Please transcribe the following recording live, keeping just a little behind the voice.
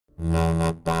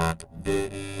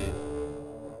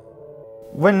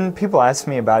When people ask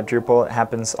me about Drupal, it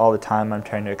happens all the time. I'm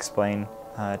trying to explain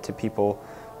to people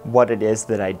what it is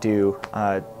that I do.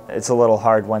 It's a little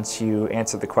hard once you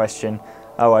answer the question,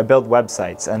 oh, I build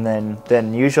websites, and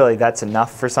then usually that's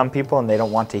enough for some people and they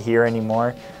don't want to hear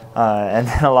anymore. And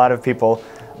then a lot of people,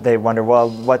 they wonder,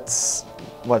 well, what's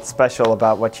special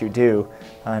about what you do,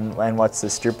 and what's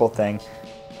this Drupal thing?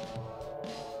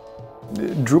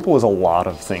 Drupal is a lot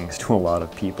of things to a lot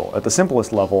of people. At the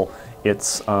simplest level,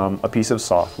 it's a piece of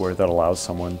software that allows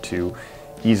someone to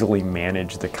easily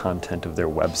manage the content of their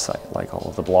website, like all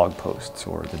of the blog posts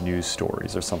or the news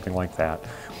stories or something like that.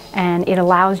 And it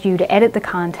allows you to edit the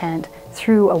content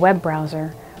through a web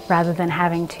browser rather than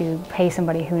having to pay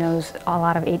somebody who knows a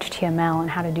lot of HTML and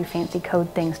how to do fancy code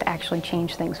things to actually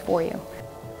change things for you.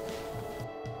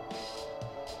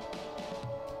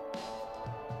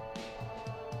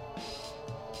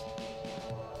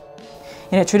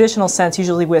 In a traditional sense,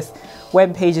 usually with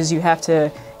web pages, you have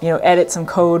to, edit some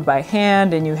code by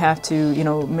hand, and you have to,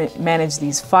 manage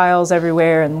these files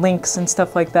everywhere and links and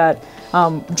stuff like that.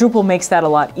 Drupal makes that a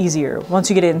lot easier. Once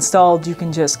you get it installed, you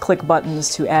can just click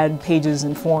buttons to add pages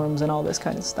and forms and all this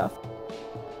kind of stuff.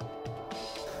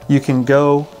 You can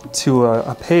go to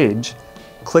a page,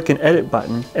 click an edit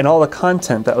button, and all the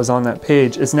content that was on that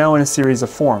page is now in a series of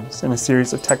forms, in a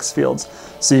series of text fields.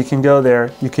 So you can go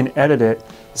there, you can edit it,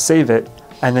 save it,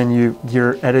 and then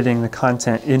you're editing the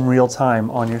content in real time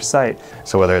on your site.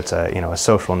 So whether it's a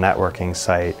social networking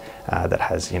site that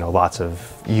has lots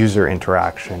of user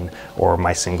interaction, or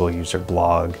my single user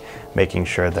blog, making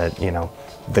sure that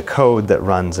the code that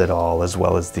runs it all, as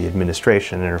well as the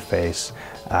administration interface,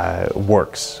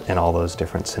 works in all those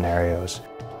different scenarios.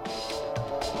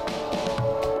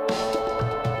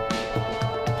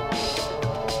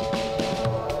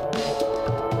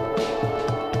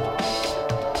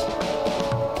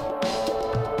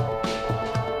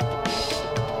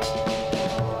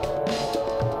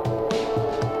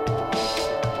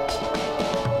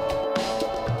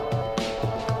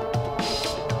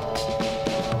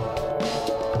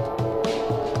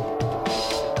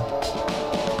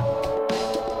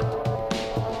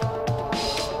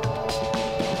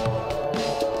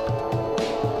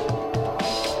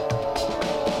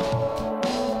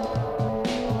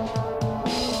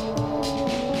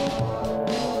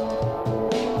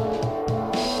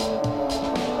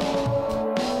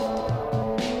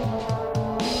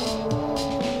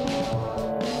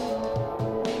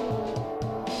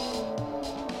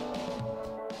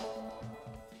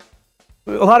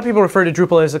 A lot of people refer to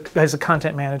Drupal as a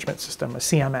content management system, a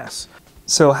CMS.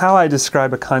 So how I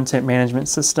describe a content management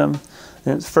system,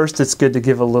 first it's good to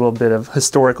give a little bit of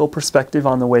historical perspective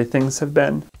on the way things have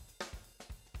been.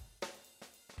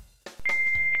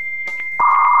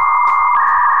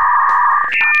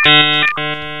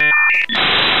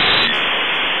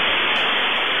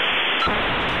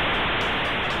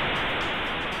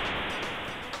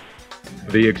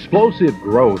 The explosive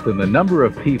growth in the number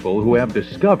of people who have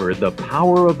discovered the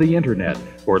power of the internet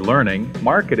for learning,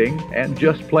 marketing, and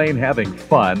just plain having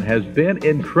fun has been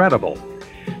incredible.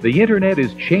 The internet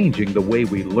is changing the way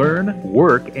we learn,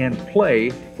 work, and play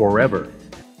forever.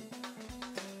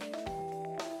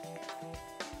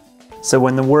 So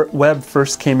when the web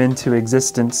first came into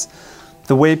existence,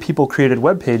 the way people created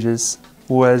web pages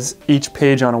was each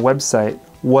page on a website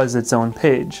was its own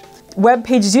page. Web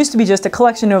pages used to be just a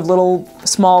collection of little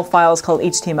small files called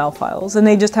HTML files, and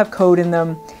they just have code in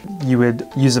them. You would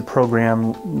use a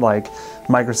program like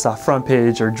Microsoft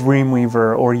FrontPage or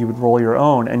Dreamweaver, or you would roll your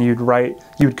own, and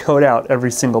you'd code out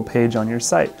every single page on your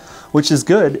site, which is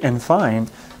good and fine,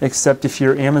 except if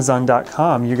you're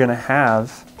Amazon.com, you're going to have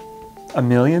 1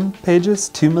 million pages,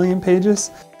 2 million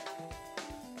pages.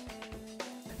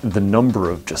 The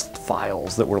number of just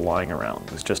files that were lying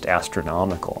around was just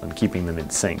astronomical, and keeping them in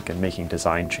sync and making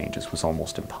design changes was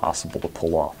almost impossible to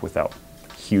pull off without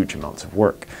huge amounts of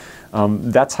work.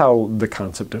 That's how the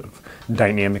concept of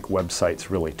dynamic websites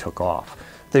really took off.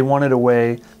 They wanted a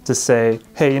way to say,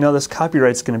 hey, this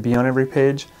copyright's going to be on every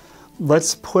page.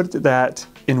 Let's put that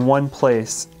in one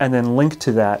place and then link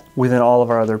to that within all of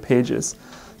our other pages,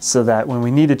 so that when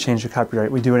we need to change the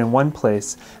copyright, we do it in one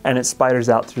place and it spiders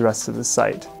out through the rest of the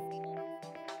site.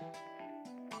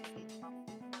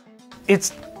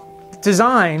 It's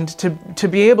designed to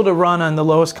be able to run on the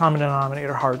lowest common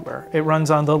denominator hardware. It runs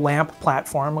on the LAMP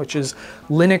platform, which is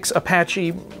Linux,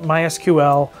 Apache,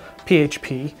 MySQL,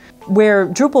 PHP. Where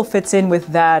Drupal fits in with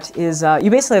that is you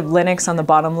basically have Linux on the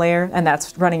bottom layer, and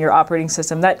that's running your operating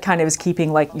system. That kind of is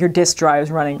keeping like your disk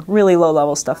drives running, really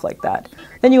low-level stuff like that.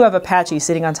 Then you have Apache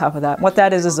sitting on top of that. What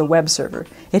that is a web server.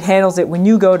 It handles it when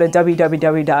you go to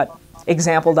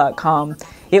www.example.com.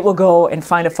 It will go and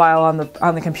find a file on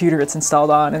the computer it's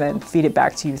installed on and then feed it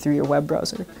back to you through your web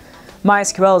browser.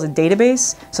 MySQL is a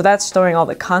database, so that's storing all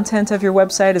the content of your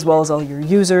website as well as all your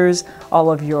users, all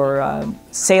of your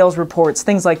sales reports,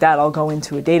 things like that all go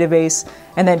into a database.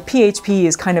 And then PHP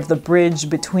is kind of the bridge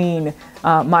between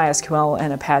MySQL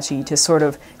and Apache to sort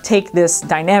of take this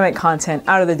dynamic content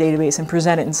out of the database and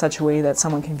present it in such a way that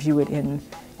someone can view it in,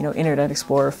 Internet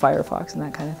Explorer, Firefox, and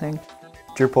that kind of thing.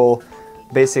 Drupal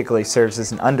basically serves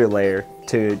as an underlayer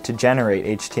to generate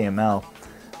HTML,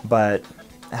 but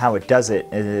how it does it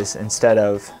is instead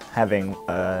of having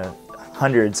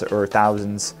hundreds or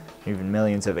thousands, even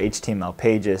millions of HTML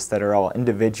pages that are all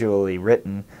individually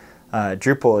written,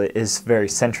 Drupal is very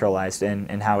centralized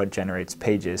in how it generates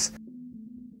pages.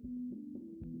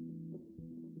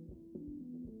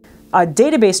 A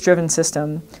database-driven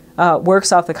system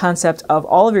works off the concept of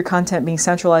all of your content being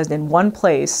centralized in one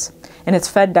place, and it's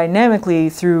fed dynamically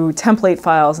through template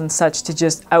files and such to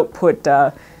just output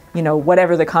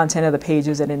whatever the content of the page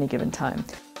is at any given time.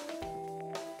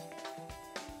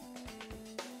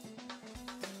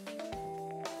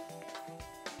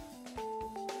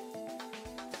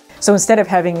 So instead of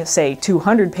having, say,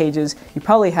 200 pages, you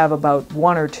probably have about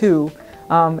 1 or 2,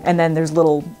 and then there's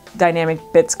little dynamic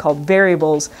bits called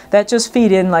variables that just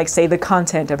feed in, like, say, the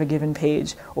content of a given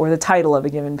page or the title of a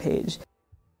given page.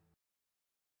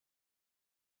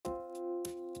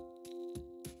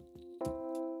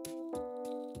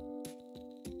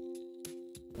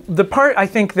 The part I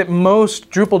think that most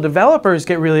Drupal developers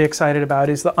get really excited about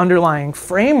is the underlying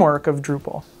framework of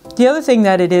Drupal. The other thing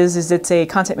that it is it's a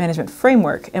content management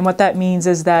framework, and what that means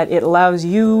is that it allows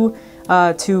you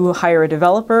to hire a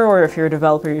developer, or if you're a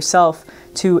developer yourself,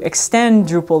 to extend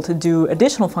Drupal to do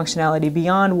additional functionality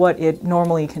beyond what it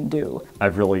normally can do.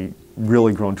 I've really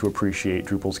grown to appreciate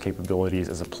Drupal's capabilities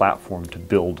as a platform to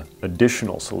build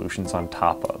additional solutions on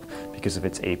top of, because of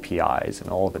its APIs and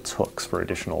all of its hooks for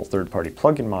additional third-party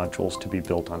plugin modules to be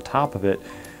built on top of it.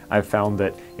 I've found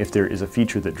that if there is a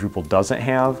feature that Drupal doesn't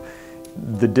have,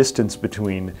 the distance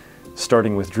between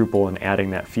starting with Drupal and adding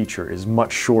that feature is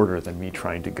much shorter than me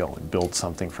trying to go and build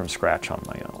something from scratch on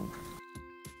my own.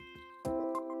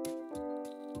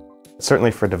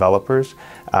 Certainly for developers,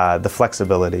 the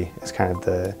flexibility is kind of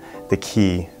the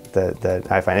key that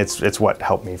I find. It's what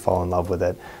helped me fall in love with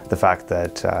it. The fact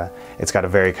that it's got a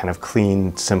very kind of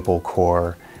clean, simple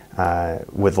core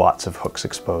with lots of hooks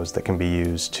exposed that can be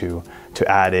used to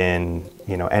add in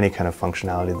any kind of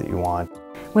functionality that you want.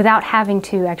 Without having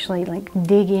to actually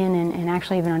dig in and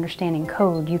actually even understanding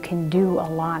code, you can do a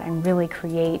lot and really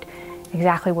create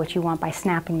exactly what you want by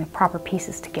snapping the proper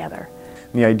pieces together.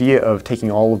 The idea of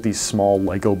taking all of these small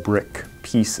Lego brick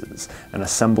pieces and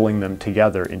assembling them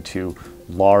together into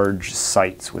large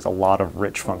sites with a lot of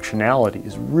rich functionality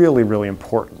is really, really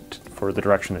important for the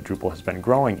direction that Drupal has been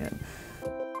growing in.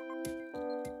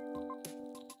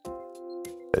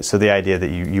 So the idea that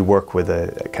you work with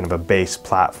a kind of a base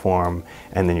platform,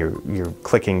 and then you're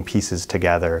clicking pieces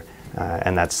together,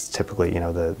 and that's typically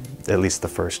at least the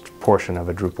first portion of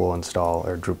a Drupal install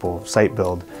or Drupal site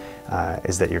build,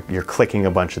 is that you're clicking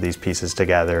a bunch of these pieces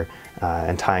together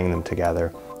and tying them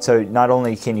together. So not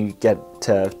only can you get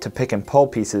to pick and pull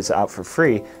pieces out for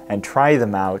free and try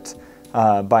them out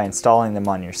by installing them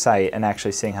on your site and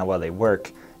actually seeing how well they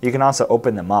work, you can also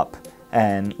open them up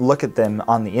and look at them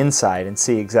on the inside and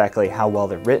see exactly how well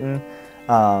they're written,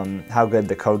 how good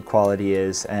the code quality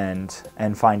is, and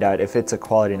find out if it's a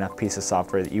quality enough piece of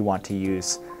software that you want to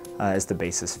use as the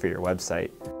basis for your website.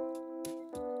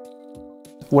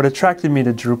 What attracted me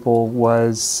to Drupal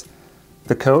was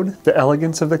the code, the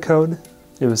elegance of the code.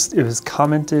 It was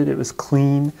commented, it was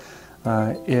clean,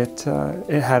 it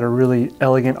had a really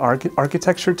elegant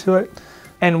architecture to it.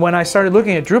 And when I started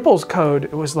looking at Drupal's code,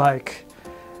 it was like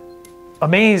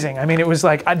amazing. I mean, it was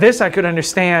like this I could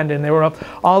understand, and there were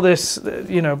all this,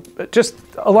 just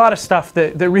a lot of stuff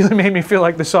that really made me feel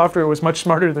like the software was much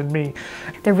smarter than me.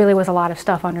 There really was a lot of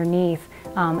stuff underneath,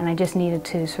 and I just needed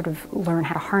to sort of learn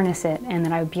how to harness it, and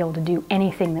then I would be able to do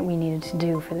anything that we needed to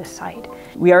do for this site.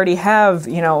 We already have,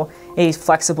 a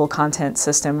flexible content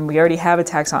system. We already have a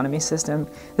taxonomy system.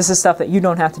 This is stuff that you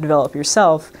don't have to develop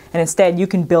yourself, and instead you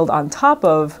can build on top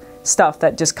of stuff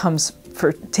that just comes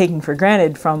taken for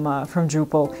granted from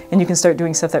Drupal, and you can start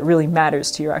doing stuff that really matters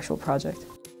to your actual project.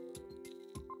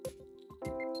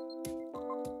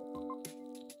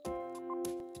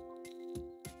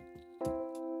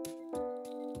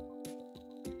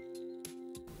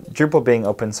 Drupal being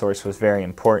open source was very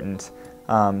important,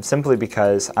 simply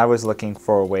because I was looking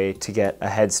for a way to get a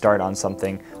head start on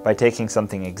something by taking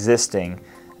something existing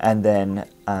and then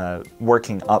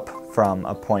working up from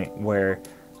a point where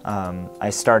I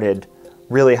started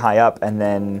really high up and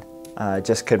then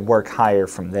just could work higher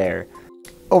from there.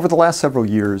 Over the last several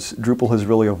years, Drupal has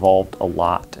really evolved a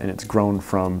lot, and it's grown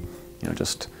from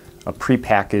just a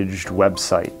prepackaged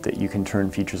website that you can turn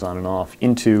features on and off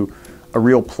into a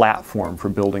real platform for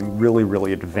building really,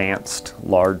 really advanced,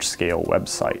 large-scale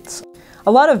websites.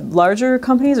 A lot of larger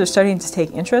companies are starting to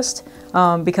take interest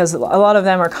because a lot of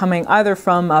them are coming either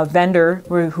from a vendor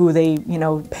who they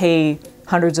pay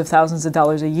hundreds of thousands of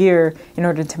dollars a year in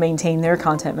order to maintain their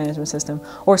content management system,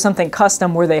 or something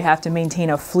custom where they have to maintain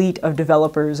a fleet of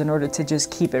developers in order to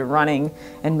just keep it running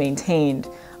and maintained.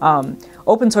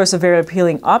 Open source is a very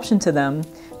appealing option to them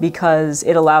because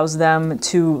it allows them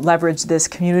to leverage this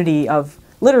community of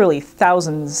literally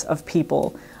thousands of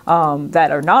people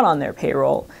that are not on their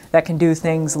payroll that can do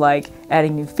things like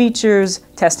adding new features,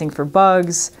 testing for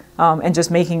bugs, and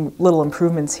just making little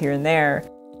improvements here and there.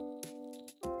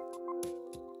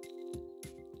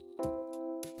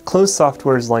 Closed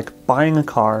software is like buying a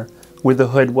car with the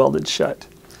hood welded shut.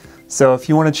 So if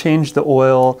you want to change the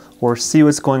oil or see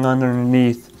what's going on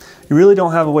underneath, you really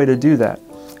don't have a way to do that.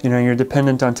 You're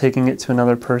dependent on taking it to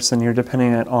another person. You're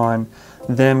dependent on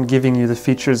them giving you the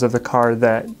features of the car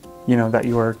that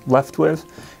you are left with.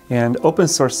 And open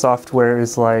source software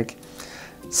is like,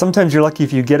 sometimes you're lucky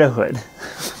if you get a hood,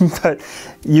 but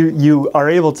you are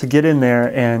able to get in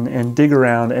there and dig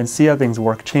around and see how things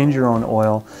work, change your own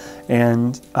oil.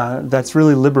 And that's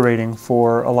really liberating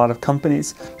for a lot of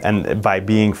companies. And by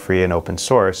being free and open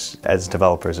source, as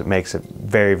developers, it makes it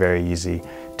very, very easy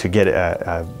to get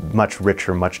a much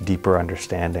richer, much deeper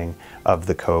understanding of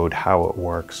the code, how it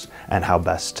works, and how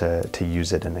best to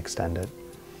use it and extend it.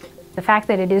 The fact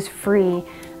that it is free,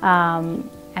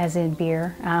 as in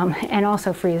beer, and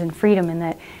also free as in freedom, in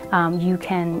that you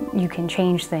can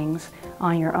change things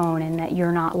on your own, and that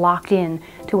you're not locked in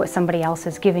to what somebody else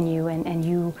has given you,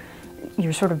 and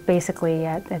you're sort of basically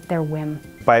at their whim.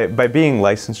 By being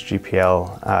licensed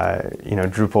GPL,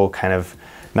 Drupal kind of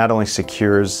not only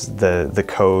secures the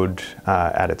code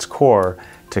at its core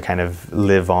to kind of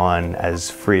live on as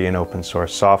free and open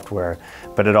source software,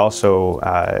 but it also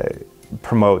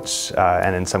promotes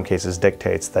and in some cases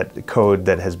dictates that the code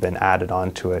that has been added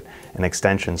onto it and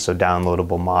extensions, so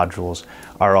downloadable modules,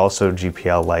 are also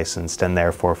GPL licensed and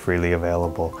therefore freely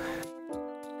available.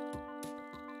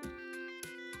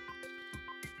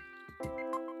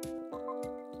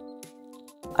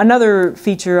 Another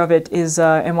feature of it is,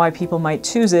 and why people might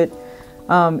choose it,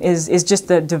 is just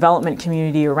the development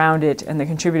community around it and the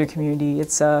contributor community.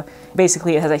 It's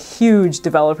basically, it has a huge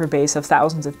developer base of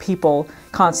thousands of people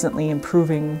constantly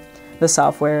improving the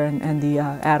software and the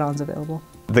add-ons available.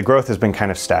 The growth has been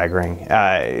kind of staggering,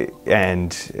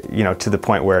 and to the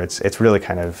point where it's really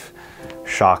kind of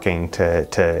shocking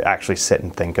to actually sit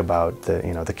and think about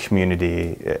the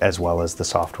community as well as the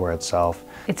software itself.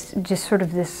 It's just sort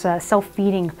of this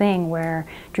self-feeding thing where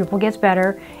Drupal gets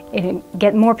better,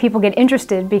 more people get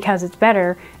interested because it's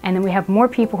better, and then we have more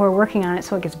people who are working on it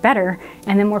so it gets better,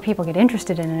 and then more people get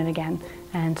interested in it again.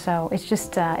 And so it's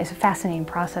just it's a fascinating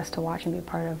process to watch and be a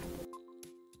part of.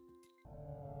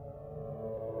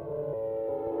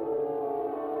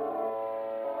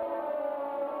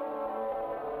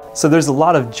 So there's a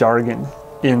lot of jargon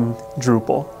in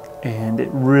Drupal, and it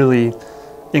really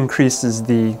increases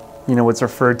the, what's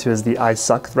referred to as the I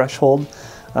suck threshold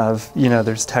of,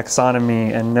 there's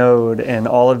taxonomy and node and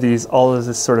all of this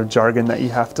sort of jargon that you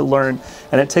have to learn.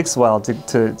 And it takes a while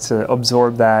to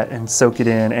absorb that and soak it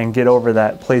in and get over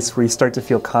that place where you start to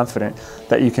feel confident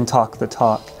that you can talk the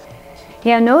talk.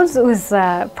 Yeah, nodes was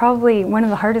probably one of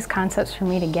the hardest concepts for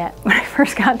me to get when I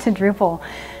first got to Drupal.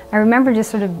 I remember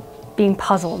just sort of being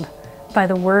puzzled by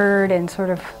the word and sort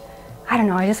of, I don't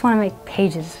know, I just want to make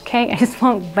pages, okay? I just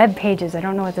want web pages. I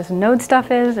don't know what this node stuff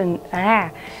is, and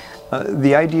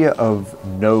The idea of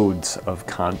nodes of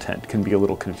content can be a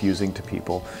little confusing to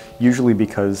people, usually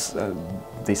because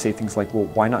they say things like, well,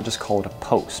 why not just call it a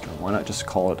post, or why not just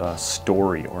call it a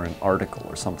story or an article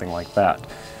or something like that?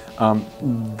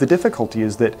 The difficulty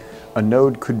is that a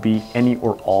node could be any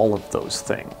or all of those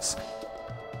things.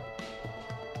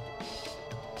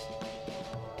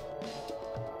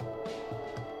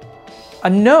 A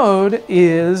node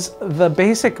is the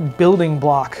basic building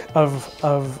block of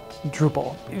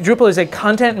Drupal. Drupal is a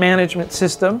content management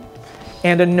system,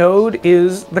 and a node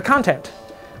is the content.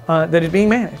 that is being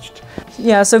managed.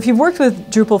 Yeah, so if you've worked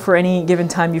with Drupal for any given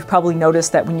time, you've probably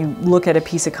noticed that when you look at a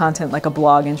piece of content like a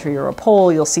blog entry or a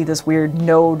poll, you'll see this weird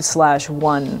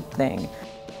node/1 thing.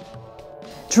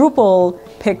 Drupal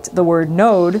picked the word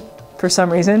node, for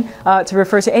some reason, to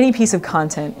refer to any piece of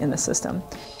content in the system.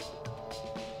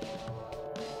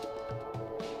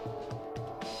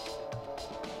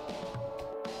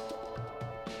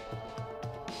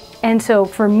 And so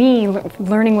for me,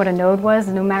 learning what a node was,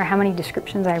 no matter how many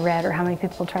descriptions I read or how many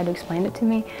people tried to explain it to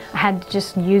me, I had to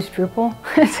just use Drupal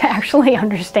to actually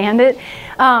understand it.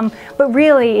 But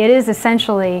really, it is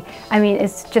essentially, I mean,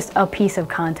 it's just a piece of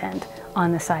content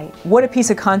on the site. What a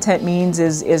piece of content means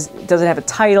is does it have a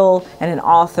title and an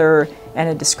author and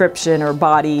a description or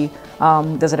body?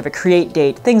 Does it have a create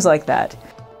date? Things like that.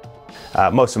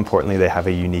 Most importantly, they have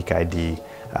a unique ID,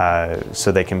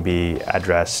 so they can be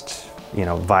addressed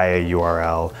via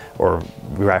URL or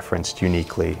referenced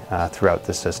uniquely throughout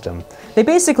the system. They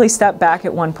basically stepped back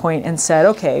at one point and said,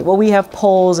 okay, well, we have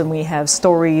polls and we have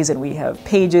stories and we have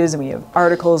pages and we have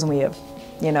articles and we have,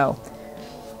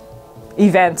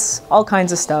 events, all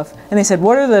kinds of stuff. And they said,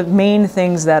 what are the main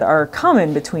things that are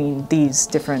common between these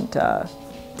different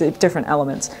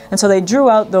elements? And so they drew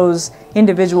out those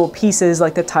individual pieces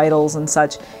like the titles and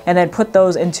such, and then put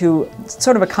those into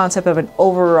sort of a concept of an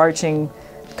overarching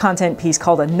content piece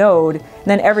called a node, and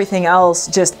then everything else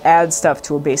just adds stuff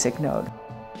to a basic node.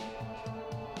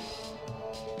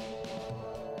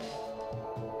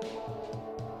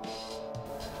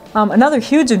 Another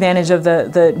huge advantage of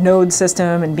the node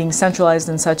system and being centralized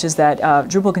and such is that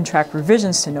Drupal can track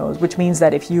revisions to nodes, which means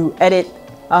that if you edit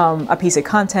a piece of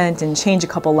content and change a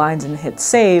couple lines and hit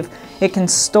save, it can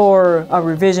store a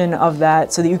revision of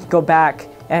that so that you can go back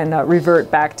and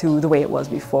revert back to the way it was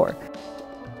before.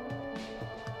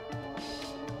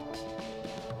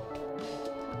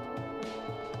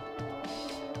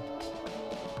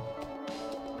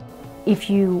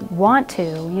 If you want to,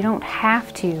 you don't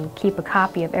have to keep a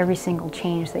copy of every single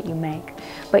change that you make,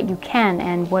 but you can,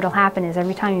 and what'll happen is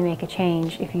every time you make a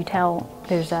change, if you tell,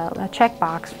 there's a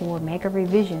checkbox for make a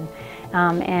revision,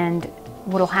 and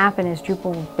what'll happen is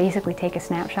Drupal will basically take a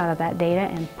snapshot of that data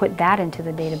and put that into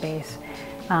the database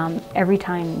every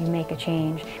time you make a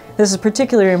change. This is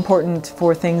particularly important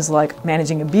for things like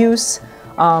managing abuse.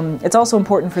 It's also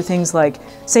important for things like,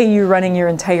 say you're running your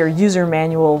entire user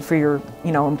manual for your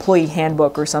employee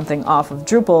handbook or something off of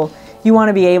Drupal, you want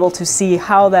to be able to see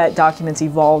how that document's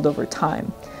evolved over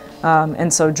time.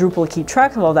 And so Drupal will keep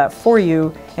track of all that for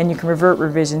you, and you can revert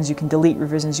revisions, you can delete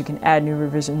revisions, you can add new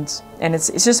revisions. And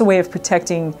it's just a way of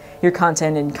protecting your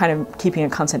content and kind of keeping a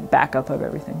content backup of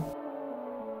everything.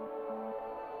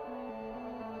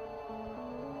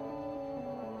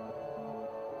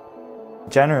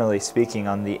 Generally speaking,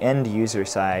 on the end user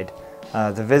side,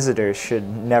 the visitors should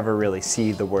never really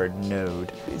see the word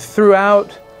node.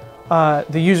 Throughout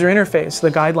the user interface, the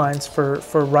guidelines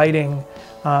for writing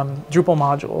Drupal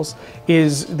modules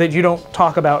is that you don't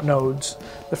talk about nodes.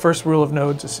 The first rule of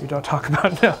nodes is you don't talk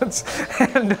about nodes.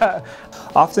 And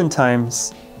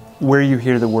oftentimes, where you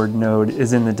hear the word node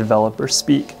is in the developer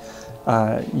speak.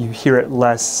 You hear it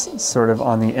less sort of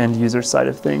on the end user side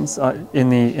of things. In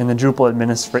the Drupal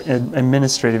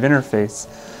administrative interface,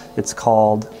 it's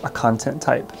called a content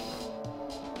type.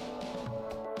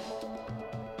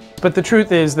 But the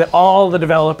truth is that all the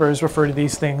developers refer to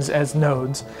these things as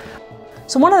nodes.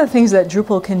 So one of the things that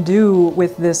Drupal can do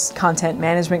with this content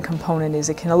management component is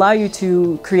it can allow you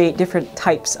to create different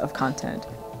types of content.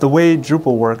 The way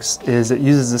Drupal works is it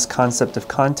uses this concept of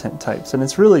content types, and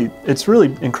it's really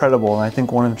incredible, and I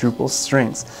think one of Drupal's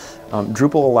strengths.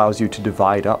 Drupal allows you to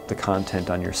divide up the content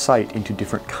on your site into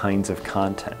different kinds of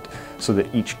content, so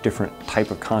that each different type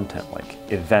of content, like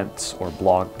events or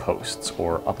blog posts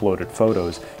or uploaded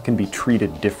photos, can be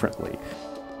treated differently.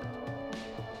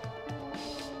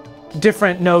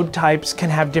 Different node types can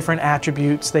have different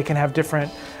attributes. They can have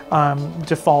different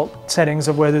default settings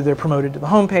of whether they're promoted to the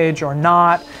homepage or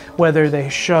not, whether they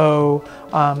show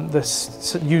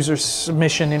the user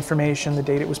submission information, the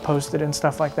date it was posted, and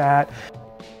stuff like that.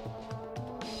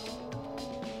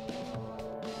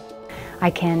 I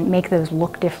can make those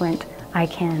look different. I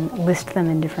can list them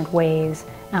in different ways,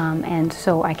 and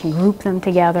so I can group them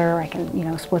together. I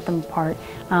can, split them apart,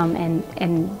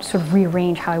 and sort of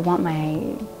rearrange how I want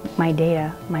my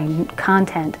data, my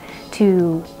content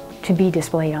to be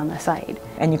displayed on the site.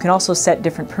 And you can also set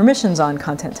different permissions on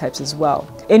content types as well.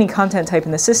 Any content type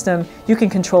in the system, you can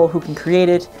control who can create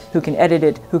it, who can edit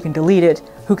it, who can delete it,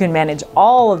 who can manage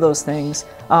all of those things,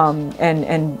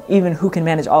 and even who can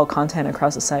manage all content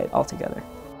across the site altogether.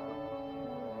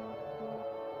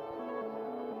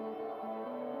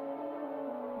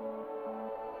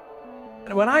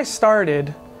 When I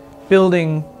started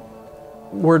building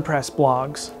WordPress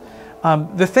blogs,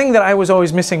 the thing that I was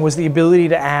always missing was the ability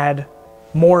to add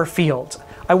more fields.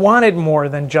 I wanted more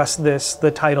than just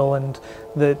the title and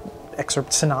the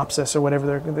excerpt synopsis or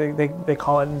whatever they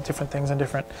call it, and different things on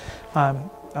different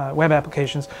web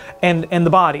applications, and the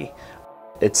body.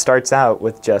 It starts out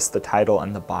with just the title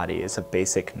and the body as a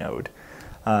basic node.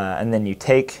 And then you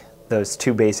take those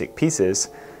two basic pieces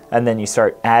and then you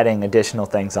start adding additional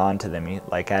things onto them,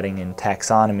 like adding in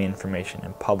taxonomy information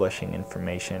and publishing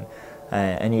information,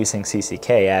 and using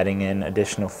CCK, adding in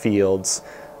additional fields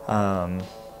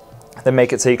that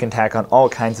make it so you can tack on all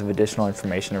kinds of additional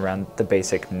information around the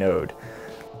basic node.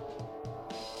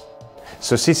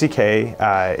 So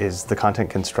CCK is the content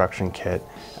construction kit,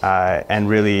 and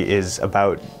really is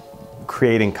about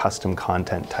creating custom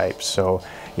content types. So,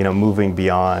 moving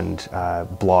beyond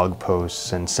blog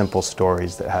posts and simple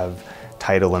stories that have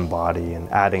title and body, and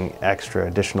adding extra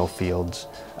additional fields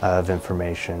of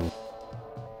information.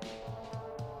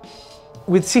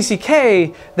 With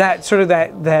CCK,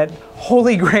 that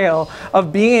holy grail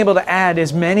of being able to add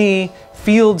as many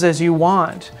fields as you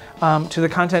want to the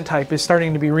content type is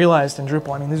starting to be realized in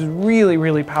Drupal. I mean, this is really,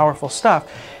 really powerful stuff.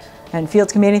 And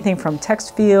fields can be anything from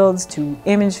text fields to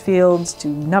image fields to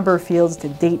number fields to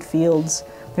date fields.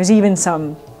 There's even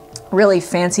some really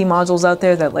fancy modules out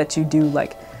there that let you do,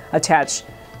 like, attach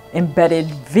embedded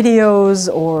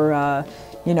videos or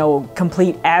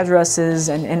complete addresses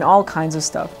and all kinds of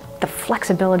stuff. The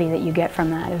flexibility that you get from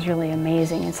that is really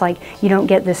amazing. It's like you don't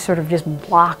get this sort of just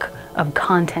block of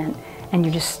content and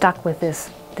you're just stuck with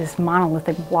this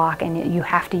monolithic block, and you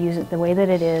have to use it the way that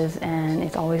it is, and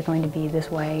it's always going to be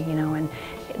this way, and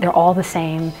they're all the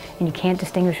same and you can't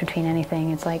distinguish between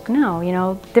anything. It's like,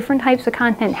 no, different types of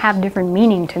content have different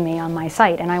meaning to me on my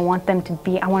site, and I want to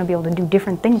be able to do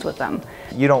different things with them.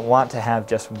 You don't want to have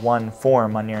just one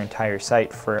form on your entire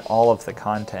site for all of the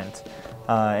content.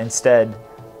 Instead,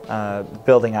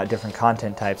 building out different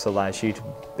content types allows you to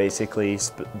basically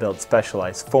build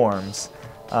specialized forms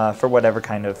for whatever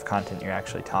kind of content you're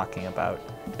actually talking about.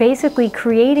 Basically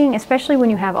creating, especially when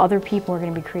you have other people who are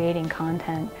going to be creating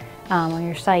content on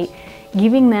your site,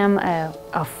 giving them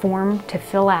a form to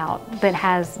fill out that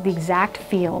has the exact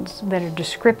fields that are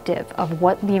descriptive of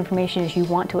what the information is you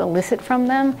want to elicit from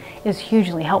them is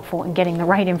hugely helpful in getting the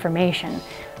right information.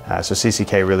 So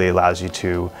CCK really allows you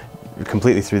to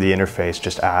completely through the interface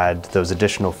just add those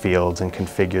additional fields and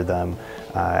configure them,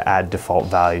 add default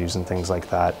values and things like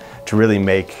that to really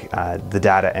make the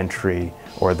data entry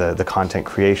or the content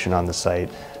creation on the site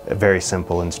very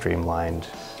simple and streamlined.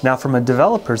 Now, from a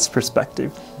developer's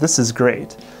perspective, this is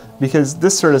great because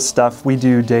this sort of stuff we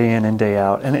do day in and day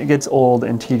out, and it gets old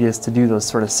and tedious to do those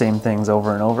sort of same things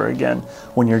over and over again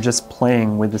when you're just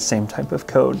playing with the same type of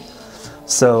code.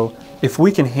 So if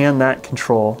we can hand that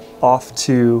control off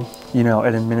to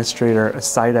an administrator, a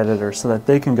site editor, so that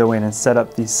they can go in and set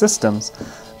up these systems,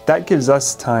 that gives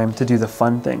us time to do the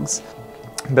fun things.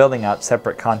 Building out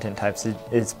separate content types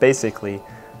is basically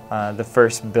the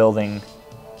first building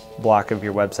block of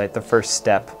your website, the first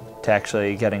step to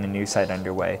actually getting a new site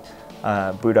underway.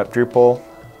 Boot up Drupal,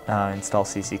 install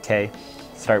CCK,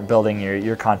 start building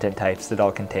your content types that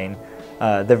all contain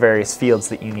the various fields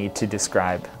that you need to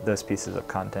describe those pieces of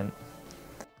content.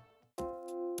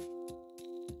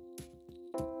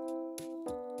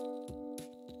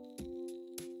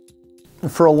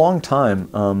 For a long time,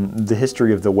 the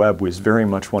history of the web was very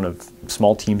much one of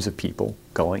small teams of people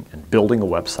going and building a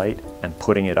website and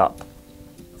putting it up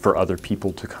for other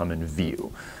people to come and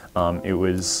view.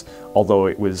 Although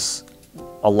it was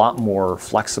a lot more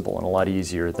flexible and a lot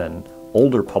easier than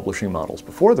older publishing models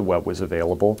before the web was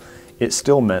available, it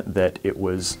still meant that it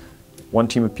was one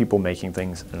team of people making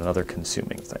things and another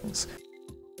consuming things.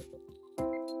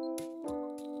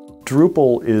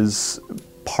 Drupal is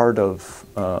part of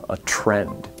a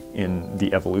trend in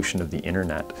the evolution of the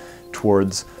internet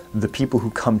towards the people who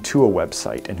come to a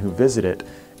website and who visit it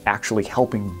actually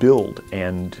helping build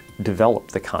and develop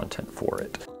the content for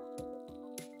it.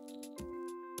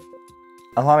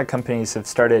 A lot of companies have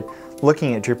started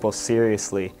looking at Drupal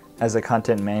seriously as a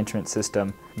content management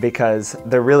system because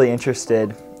they're really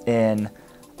interested in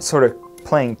sort of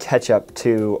playing catch up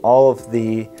to all of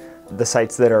the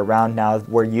sites that are around now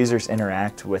where users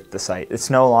interact with the site. It's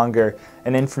no longer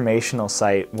an informational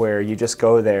site where you just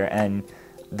go there and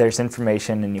there's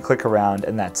information and you click around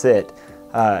and that's it.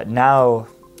 Now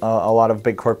a lot of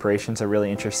big corporations are really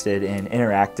interested in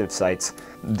interactive sites.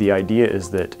 The idea is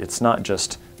that it's not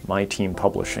just my team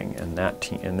publishing and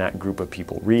that group of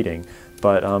people reading,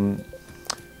 but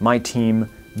my team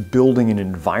building an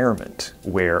environment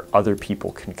where other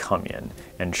people can come in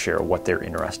and share what they're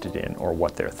interested in or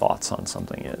what their thoughts on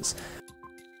something is.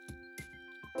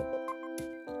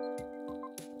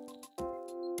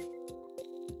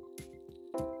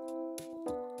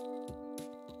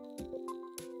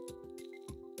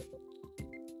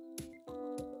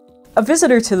 A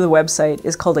visitor to the website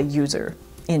is called a user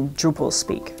in Drupal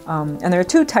speak. And there are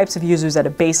two types of users at a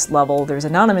base level. There's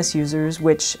anonymous users,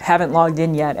 which haven't logged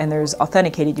in yet, and there's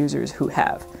authenticated users who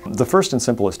have. The first and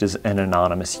simplest is an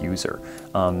anonymous user.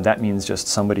 That means just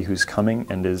somebody who's coming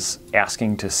and is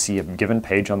asking to see a given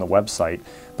page on the website,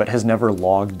 but has never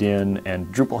logged in,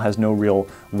 and Drupal has no real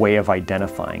way of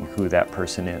identifying who that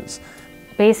person is.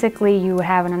 Basically, you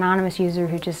have an anonymous user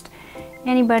who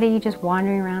anybody just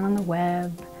wandering around on the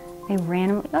web. They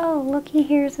randomly, oh, looky,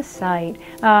 here's a site.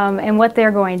 And what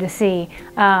they're going to see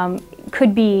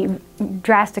could be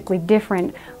drastically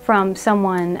different from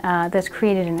someone that's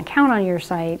created an account on your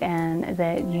site, and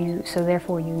so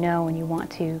therefore you know and you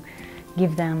want to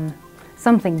give them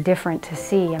something different to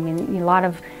see. I mean, a lot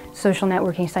of social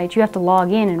networking sites, you have to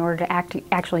log in order to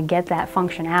actually get that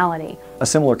functionality. A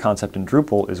similar concept in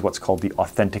Drupal is what's called the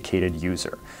authenticated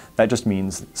user. That just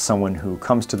means someone who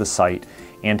comes to the site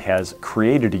and has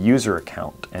created a user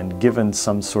account and given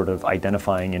some sort of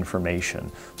identifying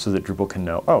information so that Drupal can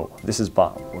know, oh, this is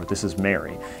Bob or this is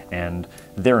Mary, and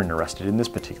they're interested in this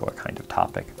particular kind of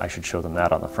topic. I should show them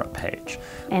that on the front page.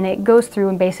 And it goes through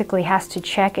and basically has to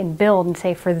check and build and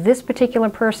say, for this particular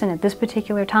person at this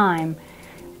particular time,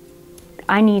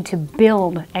 I need to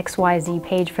build XYZ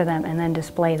page for them and then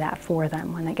display that for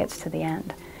them when it gets to the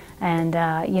end. And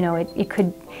you know, it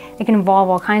can involve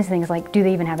all kinds of things, like, do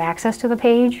they even have access to the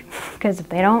page? Because if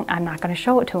they don't, I'm not going to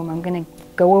show it to them. I'm going to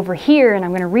go over here and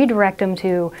I'm going to redirect them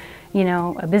to, you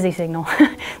know, a busy signal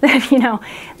that, you know,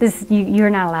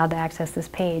 you're not allowed to access this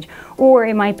page. Or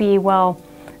it might be, well,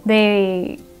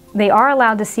 they are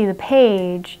allowed to see the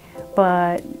page,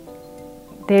 but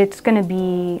it's going to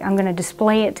be, I'm going to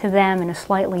display it to them in a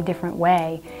slightly different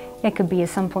way. It could be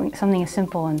something as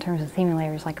simple in terms of theming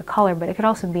layers like a color, but it could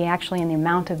also be actually in the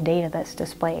amount of data that's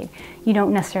displayed. You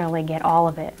don't necessarily get all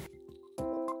of it.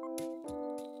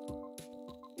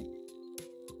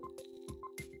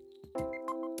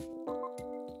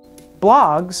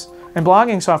 Blogs and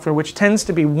blogging software, which tends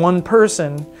to be one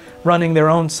person running their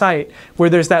own site, where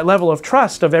there's that level of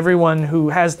trust of everyone who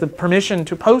has the permission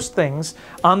to post things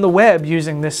on the web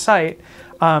using this site,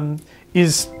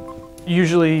 is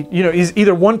usually, you know, is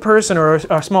either one person or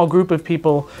a small group of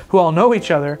people who all know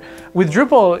each other. With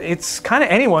Drupal, it's kind of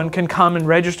anyone can come and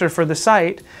register for the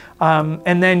site,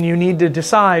 and then you need to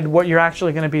decide what you're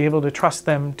actually going to be able to trust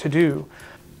them to do.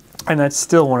 And that's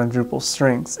still one of Drupal's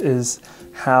strengths, is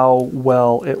how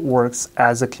well it works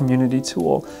as a community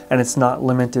tool, and it's not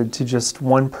limited to just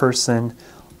one person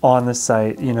on the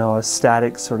site, you know, a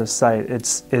static sort of site.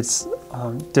 It's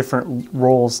different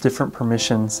roles, different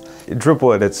permissions.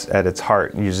 Drupal at its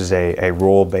heart uses a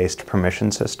role-based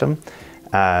permission system,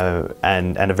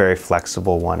 and a very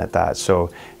flexible one at that. So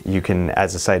you can,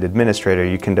 as a site administrator,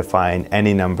 you can define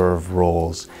any number of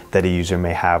roles that a user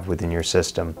may have within your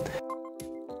system.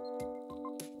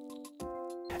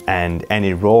 And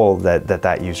any role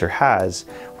that user has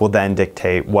will then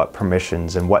dictate what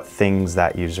permissions and what things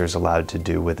that user is allowed to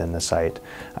do within the site,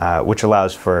 which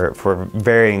allows for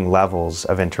varying levels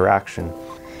of interaction.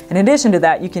 In addition to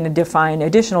that, you can define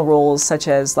additional roles, such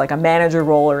as like a manager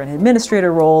role or an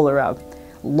administrator role or a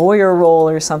lawyer role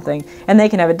or something, and they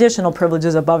can have additional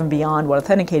privileges above and beyond what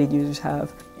authenticated users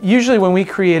have. Usually when we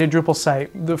create a Drupal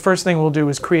site, the first thing we'll do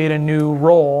is create a new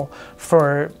role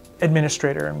for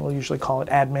administrator, and we'll usually call it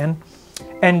admin,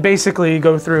 and basically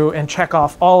go through and check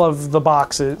off all of the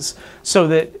boxes so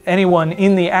that anyone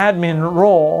in the admin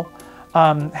role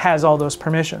has all those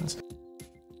permissions.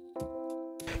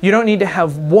 You don't need to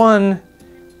have one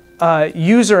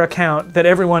user account that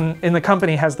everyone in the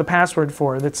company has the password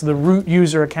for, that's the root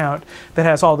user account that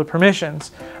has all the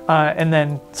permissions, and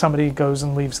then somebody goes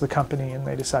and leaves the company and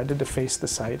they decide to deface the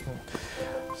site and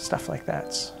stuff like that.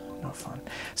 It's no fun.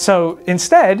 So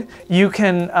instead, you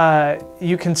can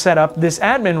set up this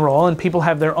admin role, and people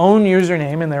have their own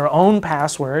username and their own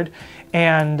password,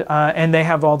 and they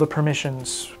have all the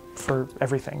permissions for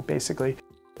everything, basically.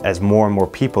 As more and more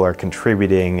people are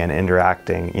contributing and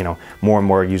interacting, you know, more and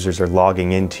more users are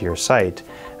logging into your site,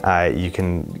 you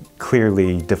can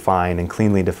clearly define and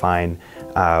cleanly define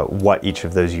what each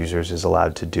of those users is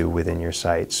allowed to do within your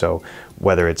site. So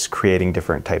whether it's creating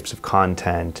different types of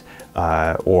content,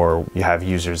 or you have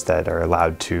users that are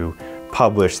allowed to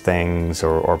publish things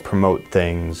or promote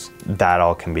things, that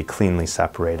all can be cleanly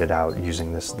separated out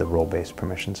using the role-based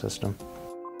permission system.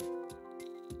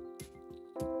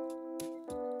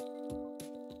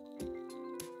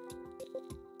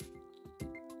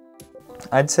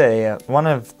 I'd say one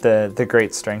of the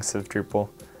great strengths of Drupal,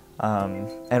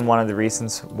 and one of the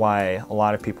reasons why a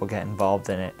lot of people get involved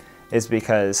in it, is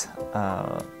because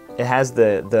it has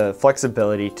the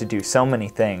flexibility to do so many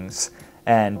things,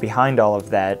 and behind all of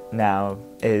that now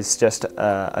is just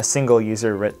a single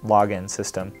user login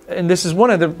system. And this is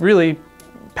one of the really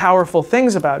powerful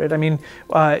things about it. I mean,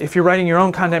 if you're writing your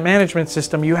own content management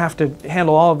system, you have to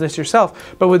handle all of this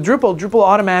yourself. But with Drupal, Drupal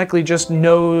automatically just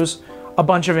knows a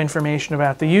bunch of information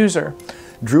about the user.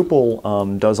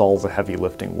 Drupal does all the heavy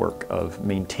lifting work of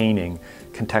maintaining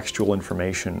contextual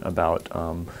information about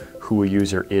who a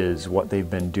user is, what they've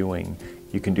been doing.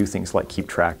 You can do things like keep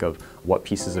track of what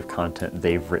pieces of content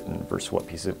they've written versus what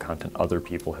pieces of content other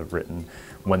people have written,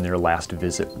 when their last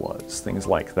visit was, things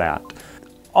like that.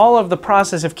 All of the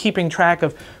process of keeping track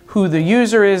of who the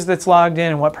user is that's logged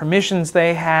in and what permissions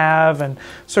they have and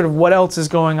sort of what else is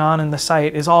going on in the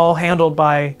site is all handled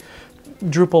by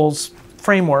Drupal's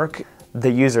framework. The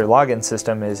user login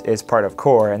system is part of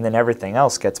core, and then everything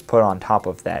else gets put on top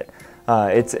of that.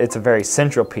 It's a very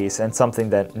central piece and something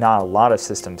that not a lot of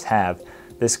systems have.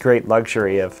 This great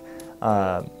luxury of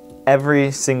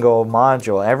every single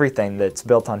module, everything that's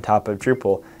built on top of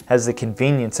Drupal has the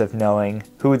convenience of knowing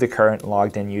who the current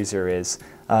logged in user is,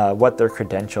 what their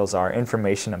credentials are,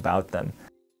 information about them.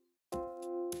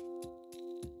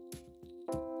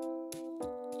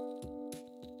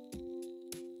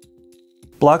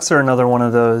 Blocks are another one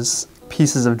of those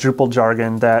pieces of Drupal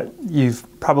jargon that you've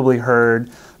probably heard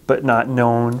but not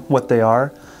known what they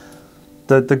are.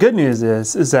 The good news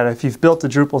is that if you've built a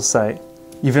Drupal site,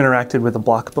 you've interacted with a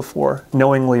block before,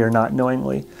 knowingly or not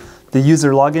knowingly. The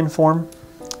user login form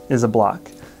is a block.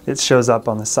 It shows up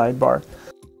on the sidebar.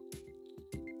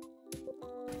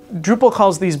 Drupal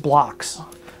calls these blocks,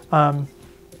 kind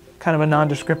of a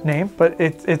nondescript name, but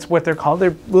it's what they're called.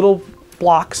 They're little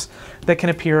blocks that can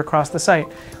appear across the site.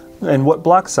 And what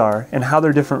blocks are and how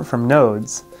they're different from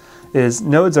nodes is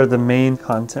nodes are the main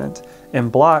content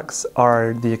and blocks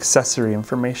are the accessory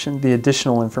information, the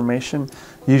additional information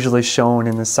usually shown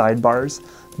in the sidebars.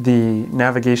 The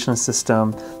navigation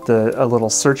system, a little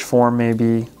search form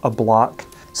maybe, a block.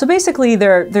 So basically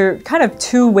there are kind of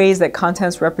two ways that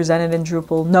content's represented in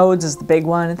Drupal. Nodes is the big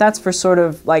one. That's for sort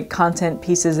of like content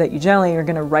pieces that you generally are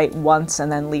going to write once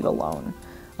and then leave alone.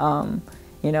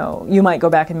 You know, you might go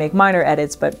back and make minor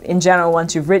edits, but in general,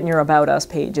 once you've written your About Us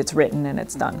page, it's written and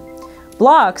it's done.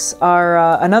 Blocks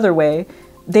are another way.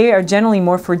 They are generally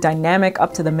more for dynamic,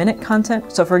 up-to-the-minute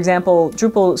content. So for example,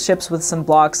 Drupal ships with some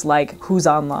blocks like who's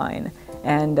online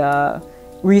and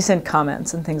recent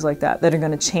comments and things like that that are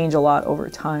going to change a lot over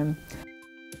time.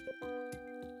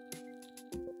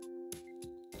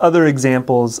 Other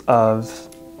examples of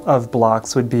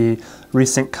blocks would be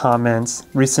recent comments,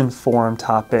 recent forum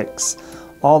topics,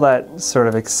 all that sort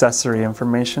of accessory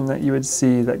information that you would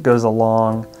see that goes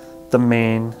along the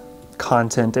main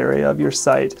content area of your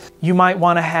site. You might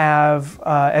want to have,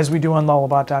 as we do on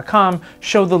Lullabot.com,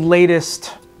 show the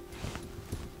latest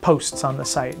posts on the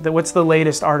site. What's the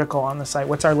latest article on the site?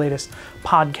 What's our latest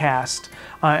podcast?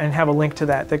 And have a link to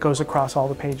that goes across all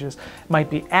the pages. It might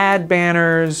be ad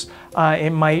banners. It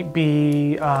might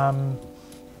be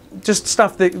just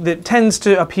stuff that tends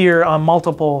to appear on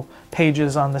multiple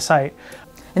pages on the site.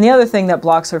 And the other thing that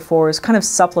blocks are for is kind of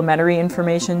supplementary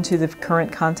information to the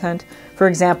current content. For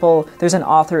example, there's an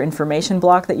author information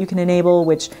block that you can enable,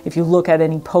 which if you look at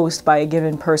any post by a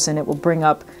given person, it will bring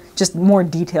up just more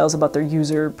details about their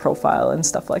user profile and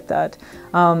stuff like that.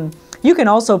 You can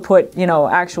also put,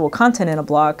 actual content in a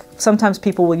block. Sometimes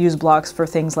people will use blocks for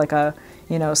things like a,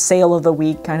 sale of the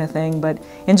week kind of thing. But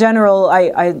in general,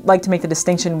 I like to make the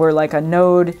distinction where like a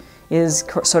node is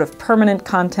sort of permanent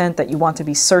content that you want to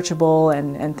be searchable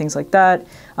and things like that.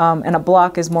 And a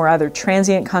block is more either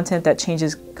transient content that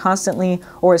changes constantly,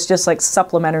 or it's just like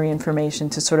supplementary information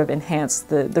to sort of enhance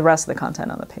the rest of the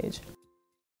content on the page.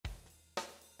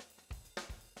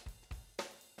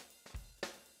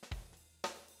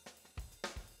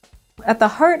 At the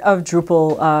heart of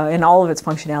Drupal in all of its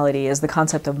functionality is the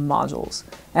concept of modules.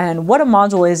 And what a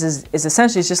module is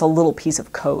essentially it's just a little piece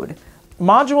of code.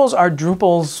 Modules are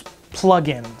Drupal's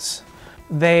plugins.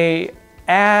 They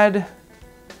add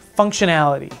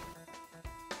functionality.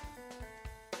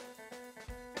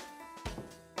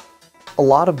 A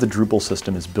lot of the Drupal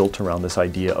system is built around this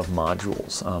idea of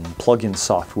modules, plugin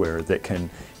software that can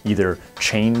either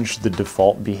change the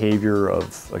default behavior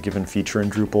of a given feature in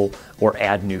Drupal or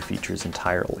add new features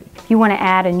entirely. If you want to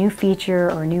add a new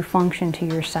feature or a new function to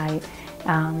your site,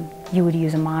 you would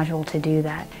use a module to do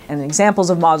that. And examples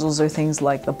of modules are things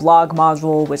like the blog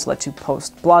module, which lets you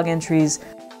post blog entries.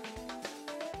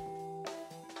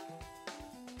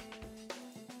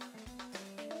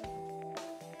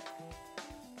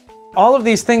 All of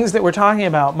these things that we're talking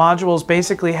about, modules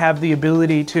basically have the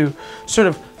ability to sort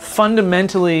of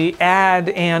fundamentally add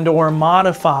and or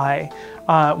modify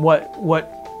what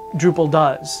Drupal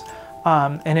does.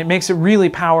 And it makes it really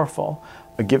powerful.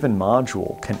 A given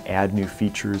module can add new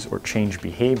features or change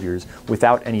behaviors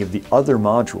without any of the other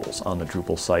modules on the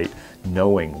Drupal site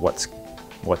knowing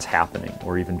what's happening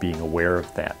or even being aware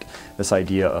of that. This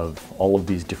idea of all of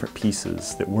these different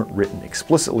pieces that weren't written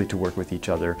explicitly to work with each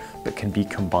other but can be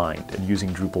combined, and using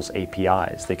Drupal's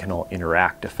APIs they can all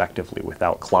interact effectively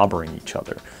without clobbering each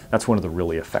other. That's one of the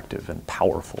really effective and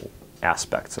powerful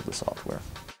aspects of the software.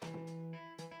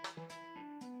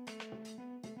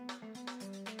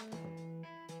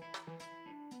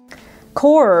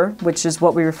 Core, which is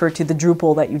what we refer to the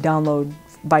Drupal that you download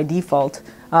by default,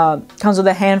 comes with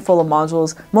a handful of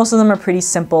modules. Most of them are pretty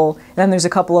simple. And then there's a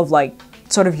couple of like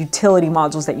sort of utility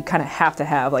modules that you kind of have to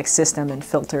have, like system and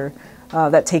filter,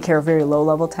 that take care of very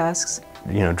low-level tasks.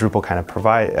 You know, Drupal kind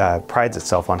of prides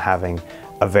itself on having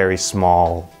a very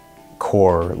small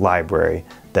core library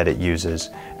that it uses,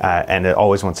 and it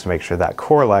always wants to make sure that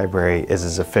core library is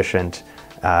as efficient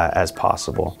as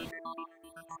possible.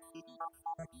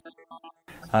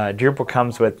 Drupal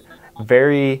comes with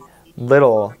very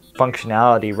little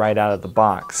functionality right out of the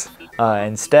box.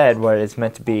 Instead, what it's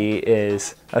meant to be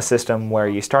is a system where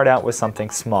you start out with something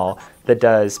small that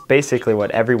does basically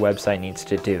what every website needs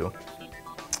to do.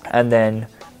 And then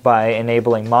by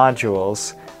enabling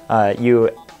modules, you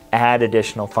add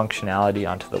additional functionality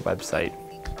onto the website.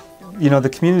 You know, the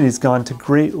community's gone to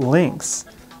great lengths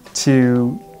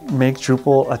to make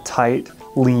Drupal a tight,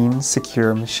 lean,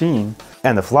 secure machine.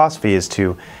 And the philosophy is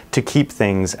to keep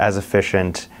things as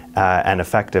efficient and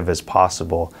effective as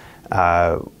possible,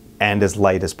 and as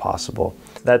light as possible.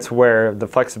 That's where the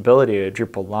flexibility of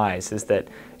Drupal lies, is that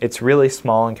it's really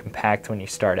small and compact when you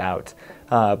start out.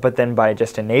 But then by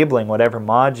just enabling whatever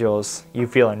modules you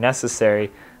feel are necessary,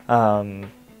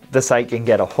 the site can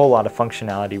get a whole lot of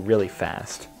functionality really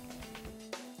fast.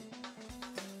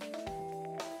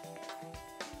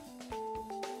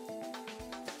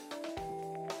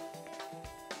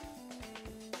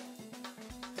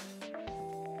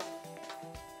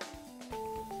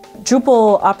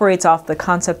 Drupal operates off the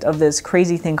concept of this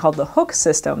crazy thing called the hook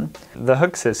system. The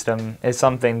hook system is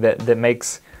something that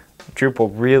makes Drupal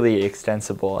really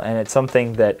extensible, and it's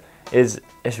something that is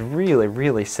really,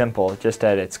 really simple just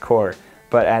at its core,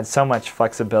 but adds so much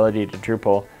flexibility to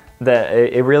Drupal that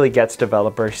it really gets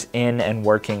developers in and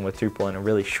working with Drupal in a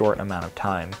really short amount of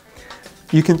time.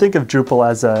 You can think of Drupal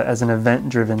as an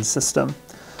event-driven system.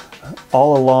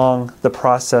 All along the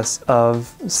process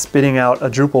of spitting out a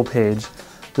Drupal page,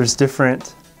 there's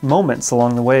different moments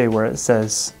along the way where it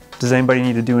says, does anybody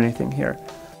need to do anything here?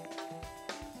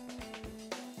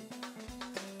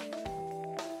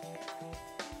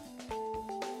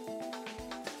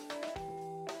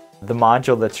 The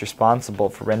module that's responsible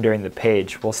for rendering the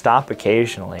page will stop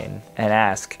occasionally and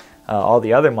ask all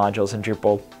the other modules in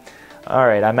Drupal, all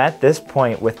right, I'm at this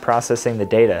point with processing the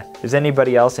data. Is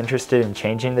anybody else interested in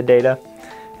changing the data?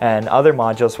 And other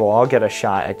modules will all get a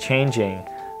shot at changing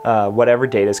whatever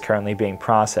data is currently being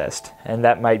processed. And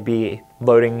that might be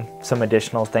loading some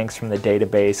additional things from the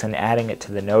database and adding it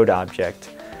to the node object.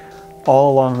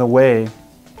 All along the way,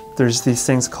 there's these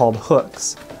things called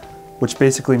hooks, which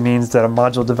basically means that a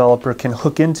module developer can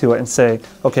hook into it and say,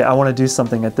 okay, I want to do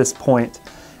something at this point,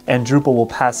 and Drupal will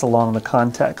pass along the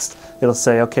context. It'll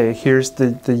say, okay, here's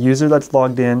the user that's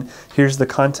logged in, here's the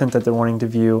content that they're wanting to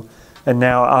view, and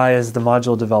now I, as the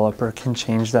module developer, can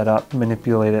change that up,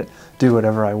 manipulate it, do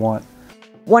whatever I want.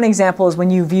 One example is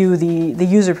when you view the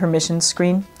user permissions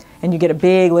screen, and you get a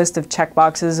big list of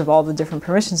checkboxes of all the different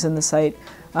permissions in the site.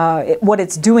 What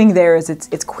it's doing there is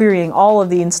it's querying all of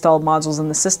the installed modules in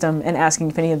the system and asking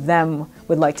if any of them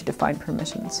would like to define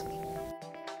permissions.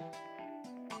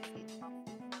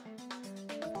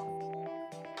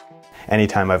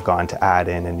 Anytime I've gone to add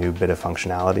in a new bit of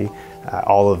functionality,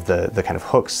 all of the kind of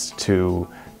hooks to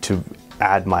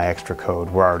add my extra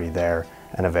code were already there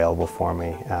and available for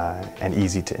me and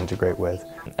easy to integrate with.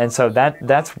 And so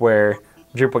that's where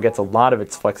Drupal gets a lot of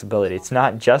its flexibility. It's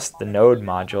not just the node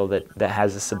module that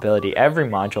has this ability. Every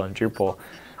module in Drupal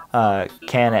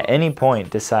can at any point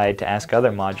decide to ask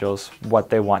other modules what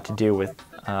they want to do with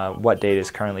what data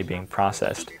is currently being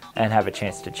processed and have a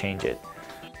chance to change it.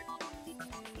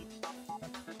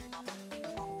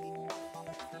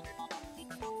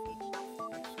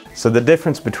 So the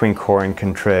difference between core and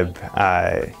contrib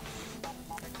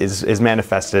is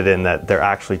manifested in that they're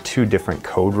actually two different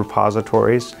code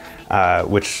repositories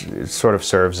which sort of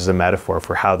serves as a metaphor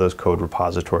for how those code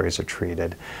repositories are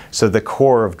treated. So the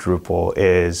core of Drupal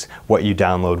is what you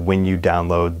download when you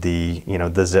download the,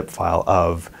 the zip file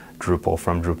of Drupal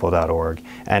from Drupal.org,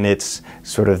 and it's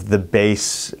sort of the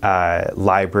base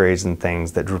libraries and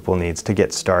things that Drupal needs to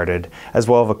get started, as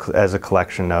well as a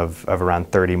collection of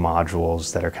around 30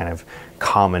 modules that are kind of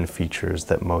common features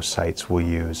that most sites will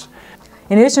use.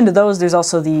 In addition to those, there's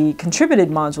also the contributed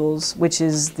modules, which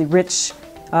is the rich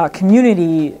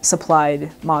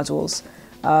community-supplied modules,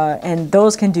 and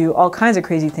those can do all kinds of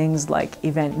crazy things like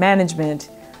event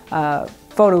management,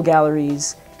 photo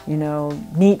galleries,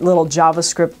 neat little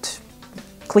JavaScript,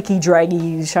 clicky,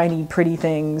 draggy, shiny, pretty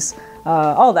things,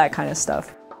 all that kind of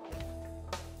stuff.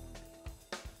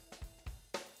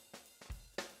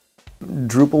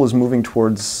 Drupal is moving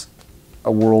towards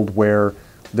a world where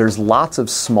there's lots of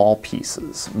small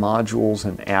pieces, modules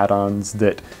and add-ons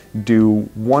that do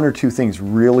one or two things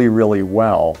really, really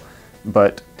well,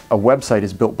 but a website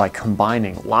is built by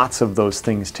combining lots of those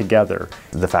things together.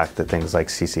 The fact that things like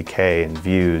CCK and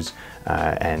views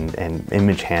and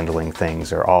image handling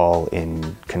things are all in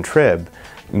Contrib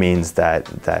means that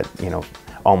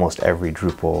almost every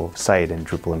Drupal site and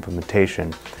Drupal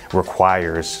implementation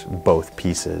requires both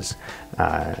pieces.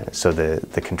 So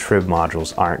the Contrib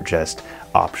modules aren't just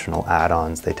optional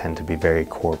add-ons, they tend to be very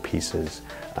core pieces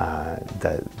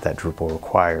that Drupal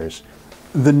requires.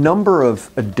 The number of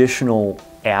additional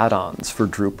add-ons for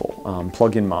Drupal,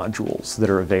 plugin modules that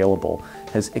are available,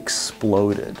 has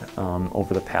exploded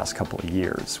over the past couple of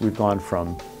years. We've gone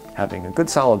from having a good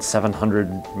solid 700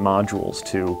 modules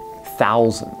to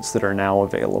thousands that are now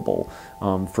available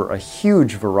for a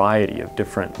huge variety of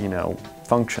different,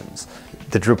 functions.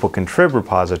 The Drupal Contrib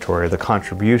repository, the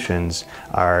contributions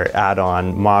are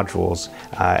add-on modules,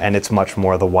 and it's much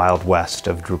more the Wild West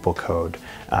of Drupal code.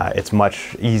 It's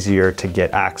much easier to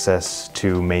get access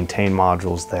to maintain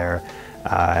modules there,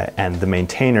 and the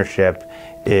maintainership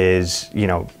is,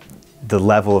 the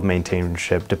level of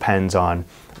maintainership depends on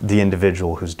the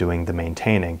individual who's doing the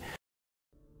maintaining.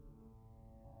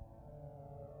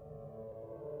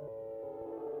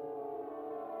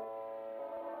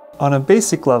 On a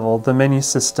basic level, the menu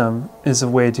system is a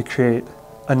way to create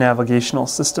a navigational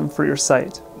system for your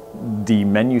site. The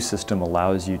menu system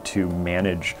allows you to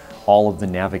manage all of the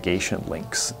navigation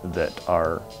links that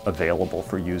are available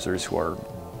for users who are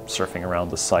surfing around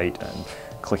the site and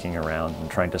clicking around and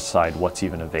trying to decide what's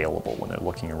even available when they're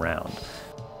looking around.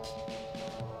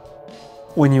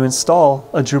 When you install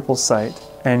a Drupal site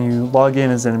and you log in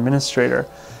as an administrator,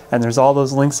 and there's all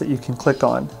those links that you can click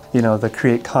on, the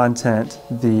create content,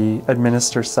 the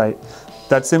administer site,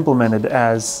 that's implemented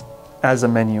as a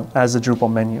menu, as a Drupal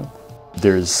menu.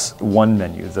 There's one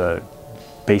menu, the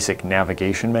basic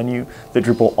navigation menu, that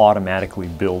Drupal automatically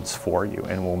builds for you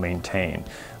and will maintain.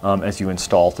 As you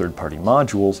install third-party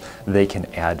modules, they can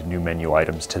add new menu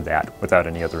items to that without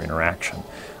any other interaction.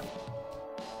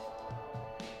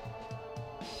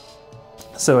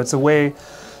 So it's a way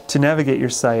to navigate your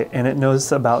site, and it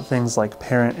knows about things like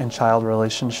parent and child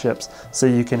relationships, so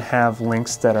you can have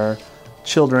links that are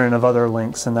children of other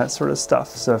links and that sort of stuff.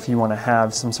 So if you want to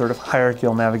have some sort of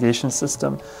hierarchical navigation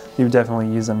system, you would definitely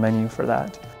use a menu for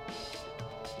that.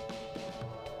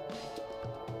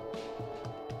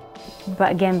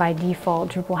 But again, by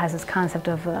default, Drupal has this concept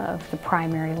of the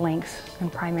primary links and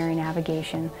primary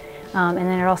navigation. And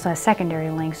then it also has secondary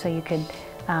links, so you could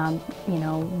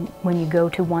when you go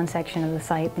to one section of the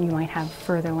site, you might have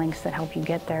further links that help you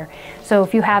get there. So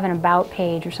if you have an about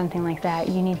page or something like that,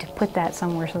 you need to put that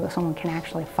somewhere so that someone can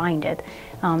actually find it.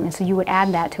 And so you would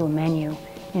add that to a menu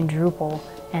in Drupal,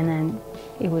 and then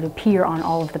it would appear on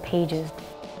all of the pages.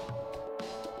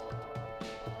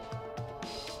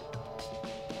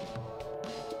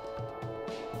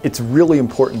 It's really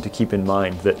important to keep in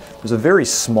mind that there's a very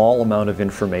small amount of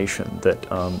information that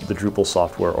the Drupal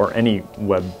software or any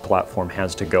web platform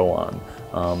has to go on.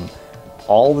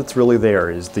 All that's really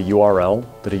there is the URL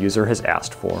that a user has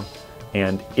asked for,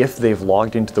 and if they've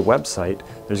logged into the website,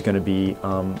 there's going to be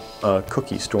a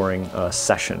cookie storing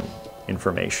session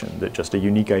information, that just a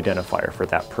unique identifier for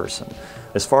that person.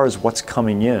 As far as what's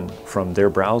coming in from their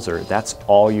browser, that's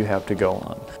all you have to go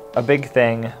on. A big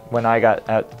thing when I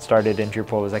got started in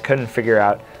Drupal was I couldn't figure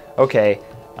out, okay,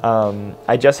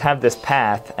 I just have this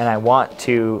path and I want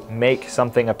to make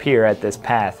something appear at this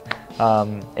path.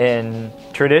 In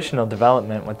traditional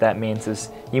development, what that means is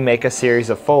you make a series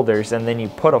of folders and then you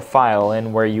put a file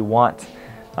in where you want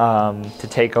to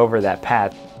take over that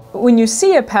path. When you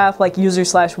see a path like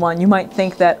user/1, you might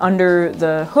think that under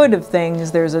the hood of things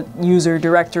there's a user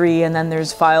directory and then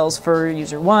there's files for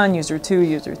user 1, user 2,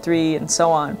 user 3, and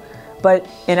so on. But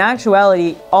in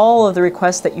actuality, all of the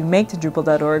requests that you make to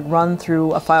Drupal.org run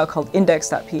through a file called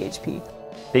index.php.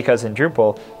 Because in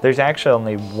Drupal, there's actually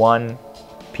only one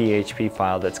PHP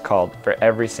file that's called for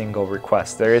every single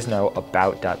request. There is no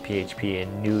about.php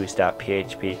and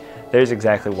news.php. There's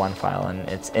exactly one file, and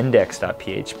it's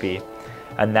index.php.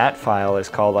 And that file is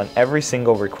called on every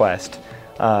single request.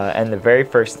 And the very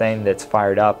first thing that's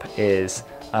fired up is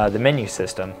the menu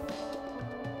system.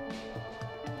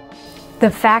 The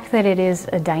fact that it is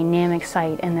a dynamic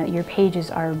site and that your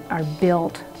pages are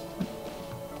built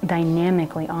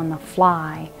dynamically on the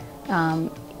fly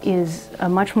is a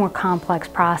much more complex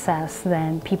process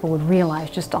than people would realize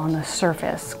just on the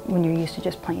surface when you're used to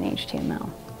just plain HTML.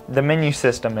 The menu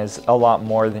system is a lot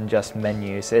more than just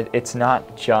menus. It's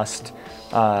not just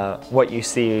what you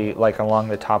see like along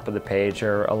the top of the page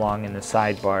or along in the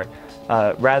sidebar.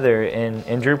 Rather, in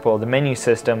Drupal, the menu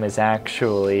system is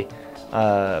actually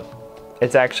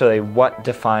it's actually what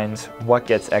defines what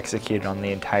gets executed on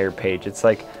the entire page. It's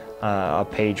like a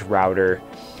page router.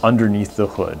 Underneath the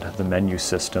hood, the menu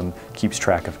system keeps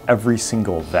track of every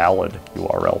single valid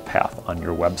URL path on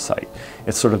your website.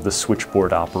 It's sort of the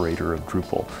switchboard operator of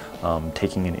Drupal,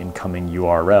 taking an incoming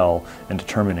URL and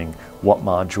determining what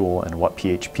module and what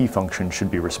PHP function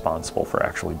should be responsible for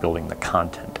actually building the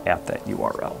content at that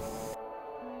URL.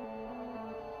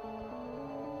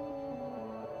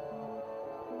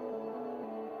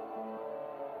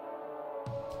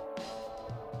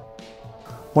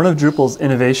 One of Drupal's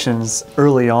innovations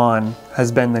early on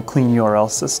has been the clean URL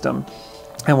system.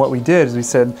 And what we did is we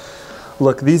said,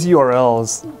 look, these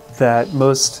URLs that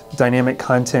most dynamic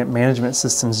content management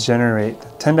systems generate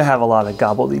tend to have a lot of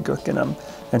gobbledygook in them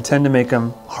and tend to make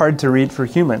them hard to read for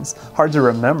humans, hard to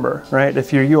remember, right?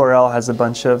 If your URL has a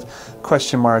bunch of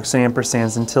question marks and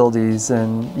ampersands and tildes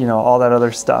and all that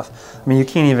other stuff, I mean, you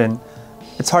can't even,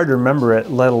 it's hard to remember it,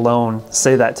 let alone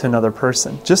say that to another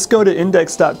person. Just go to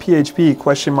index.php,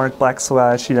 question mark,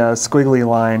 backslash, squiggly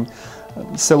line.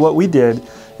 So what we did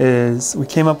is we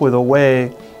came up with a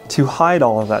way to hide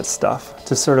all of that stuff,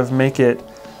 to sort of make it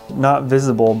not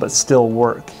visible but still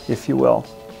work, if you will.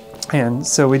 And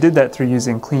so we did that through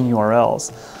using clean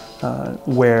URLs,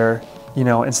 where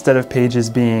instead of pages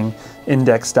being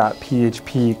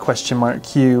index.php question mark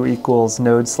q equals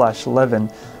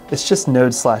node/11, it's just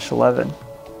node/11.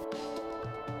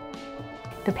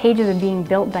 The pages are being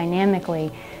built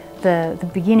dynamically. The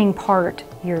beginning part,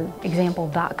 your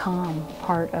example.com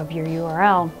part of your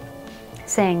URL,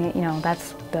 saying,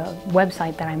 that's the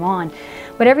website that I'm on.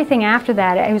 But everything after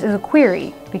that is a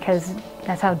query, because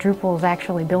that's how Drupal is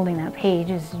actually building that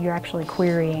page, is you're actually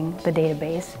querying the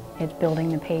database. It's building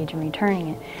the page and returning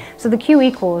it. So the Q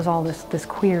equal is all this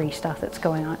query stuff that's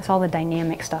going on. It's all the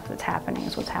dynamic stuff that's happening,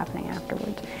 is what's happening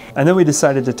afterwards. And then we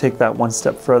decided to take that one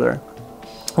step further.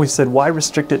 We said, why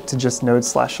restrict it to just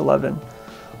node/11?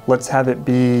 Let's have it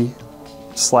be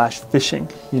 /phishing,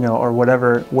 or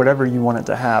whatever you want it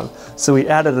to have. So we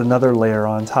added another layer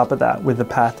on top of that with the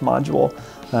path module.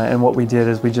 And what we did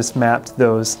is we just mapped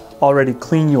those already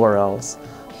clean URLs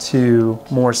to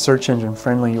more search engine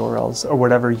friendly URLs, or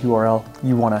whatever URL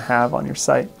you want to have on your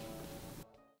site.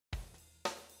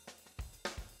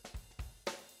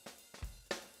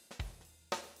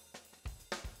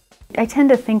 I tend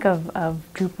to think of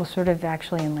Drupal sort of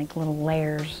actually in like little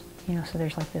layers, so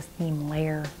there's like this theme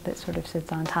layer that sort of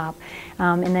sits on top.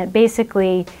 And that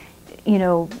basically,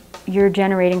 you're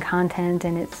generating content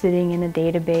and it's sitting in a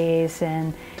database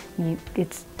and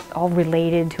it's all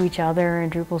related to each other in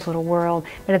Drupal's little world.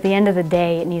 But at the end of the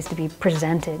day, it needs to be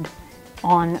presented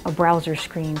on a browser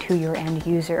screen to your end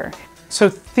user. So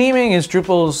theming is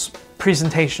Drupal's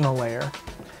presentational layer.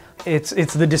 It's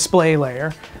the display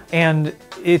layer, and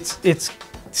it's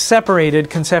separated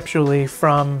conceptually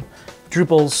from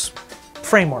Drupal's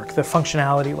framework, the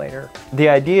functionality layer. The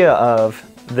idea of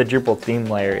the Drupal theme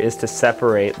layer is to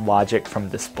separate logic from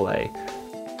display.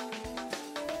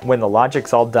 When the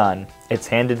logic's all done, it's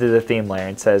handed to the theme layer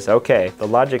and says, okay, the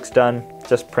logic's done,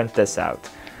 just print this out.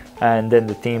 And then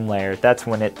the theme layer, that's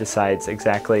when it decides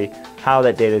exactly how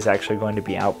that data is actually going to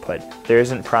be output. There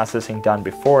isn't processing done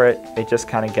before it, it just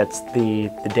kind of gets the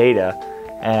data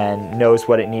and knows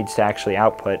what it needs to actually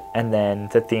output, and then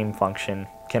the theme function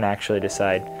can actually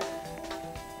decide,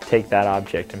 take that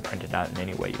object and print it out in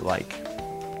any way you like.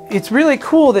 It's really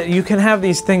cool that you can have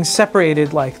these things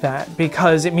separated like that,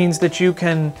 because it means that you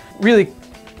can really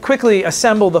quickly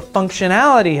assemble the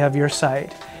functionality of your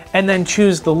site and then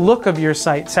choose the look of your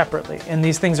site separately, and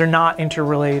these things are not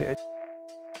interrelated.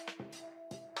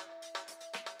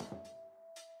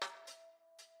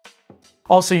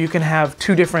 Also, you can have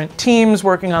two different teams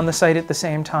working on the site at the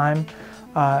same time.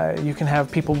 You can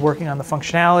have people working on the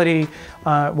functionality,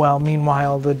 while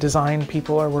meanwhile the design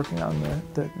people are working on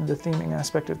the theming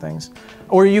aspect of things.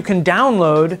 Or you can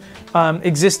download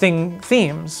existing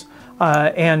themes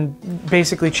and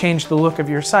basically change the look of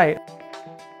your site.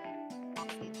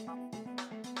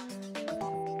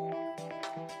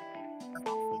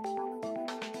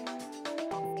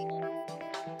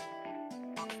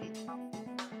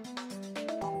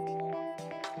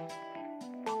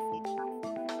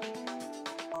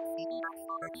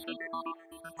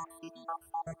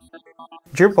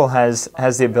 Drupal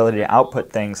has the ability to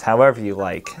output things however you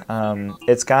like.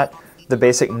 It's got the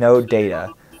basic node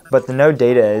data, but the node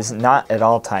data is not at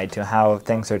all tied to how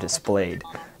things are displayed.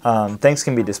 Things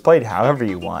can be displayed however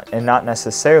you want, and not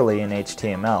necessarily in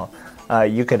HTML.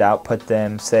 You could output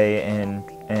them, say, in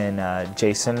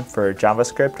JSON for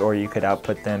JavaScript, or you could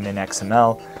output them in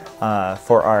XML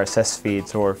for RSS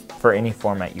feeds, or for any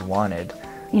format you wanted.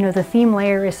 You know, the theme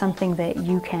layer is something that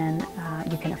you can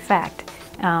affect.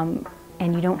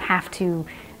 And you don't have to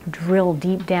drill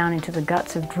deep down into the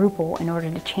guts of Drupal in order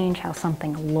to change how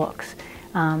something looks,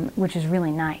 which is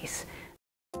really nice.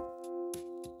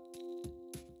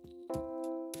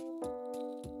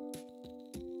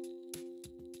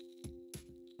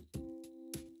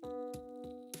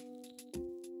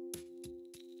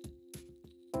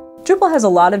 Drupal has a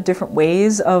lot of different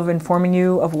ways of informing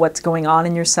you of what's going on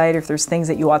in your site, if there's things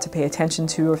that you ought to pay attention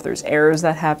to, if there's errors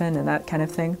that happen and that kind of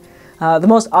thing. The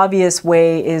most obvious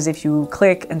way is if you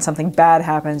click and something bad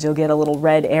happens, you'll get a little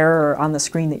red error on the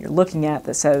screen that you're looking at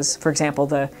that says, for example,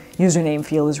 the username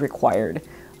field is required,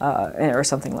 or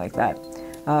something like that.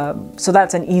 So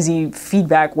that's an easy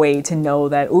feedback way to know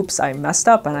that, oops, I messed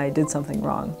up and I did something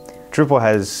wrong. Drupal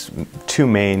has two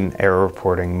main error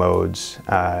reporting modes,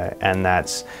 and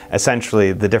that's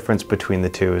essentially the difference between the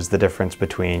two is the difference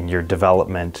between your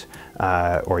development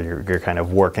or your kind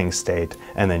of working state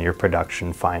and then your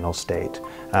production final state.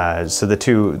 So the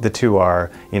two are,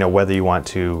 you know, whether you want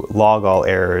to log all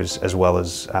errors as well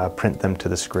as print them to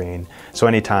the screen. So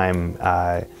anytime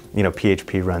you know,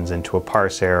 PHP runs into a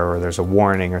parse error or there's a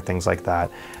warning or things like that,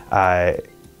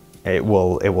 it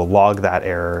will log that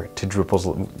error to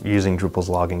using Drupal's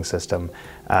logging system,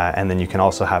 and then you can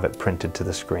also have it printed to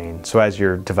the screen. So as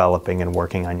you're developing and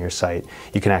working on your site,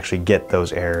 you can actually get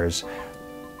those errors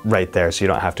right there, so you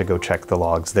don't have to go check the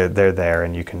logs. They're there,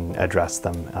 and you can address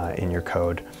them in your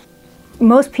code.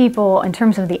 Most people, in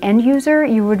terms of the end user,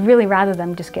 you would really rather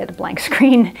them just get a blank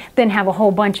screen than have a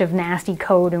whole bunch of nasty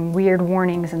code and weird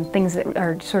warnings and things that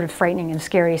are sort of frightening and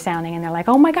scary sounding, and they're like,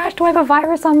 oh my gosh, do I have a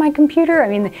virus on my computer? I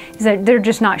mean, they're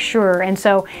just not sure, and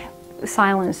so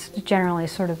silence generally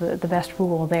is sort of the best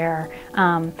rule there.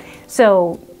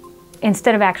 So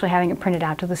instead of actually having it printed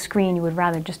out to the screen, you would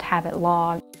rather just have it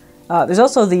logged. There's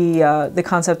also the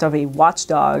concept of a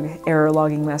watchdog error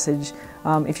logging message.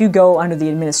 If you go under the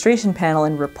administration panel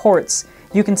in reports,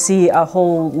 you can see a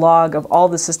whole log of all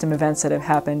the system events that have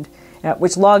happened,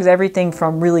 which logs everything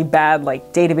from really bad,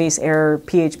 like database error,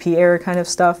 PHP error kind of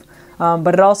stuff,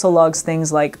 but it also logs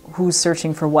things like who's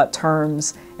searching for what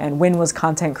terms and when was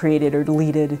content created or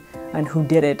deleted and who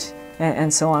did it,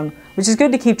 and so on, which is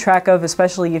good to keep track of,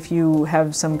 especially if you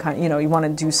have some kind, you know, you want to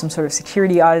do some sort of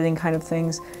security auditing kind of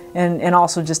things, and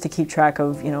also just to keep track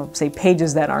of, you know, say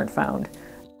pages that aren't found.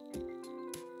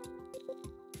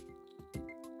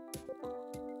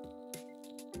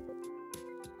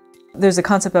 There's a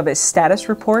concept of a status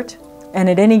report, and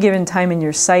at any given time in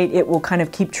your site, it will kind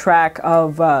of keep track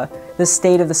of the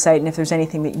state of the site and if there's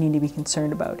anything that you need to be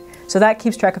concerned about. So that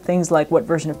keeps track of things like what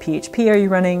version of PHP are you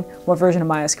running, what version of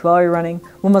MySQL are you running,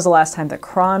 when was the last time that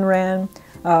cron ran,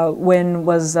 when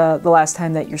was the last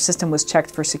time that your system was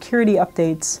checked for security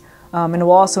updates, and it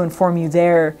will also inform you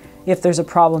there if there's a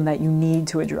problem that you need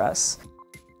to address.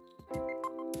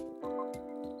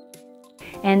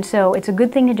 And so it's a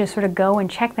good thing to just sort of go and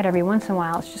check that every once in a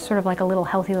while. It's just sort of like a little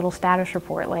healthy little status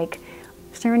report, like,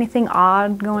 is there anything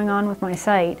odd going on with my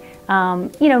site?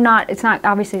 You know,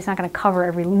 obviously it's not going to cover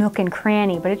every nook and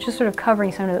cranny, but it's just sort of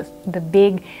covering some of the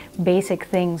big basic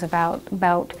things about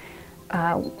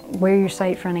where your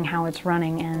site's running, how it's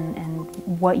running,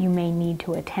 and what you may need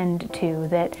to attend to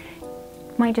that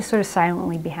might just sort of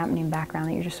silently be happening in the background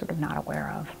that you're just sort of not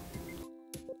aware of.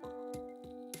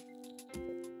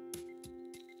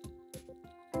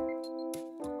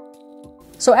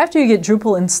 So after you get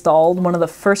Drupal installed, one of the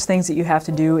first things that you have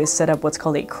to do is set up what's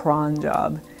called a cron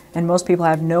job. And most people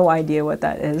have no idea what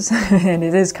that is, and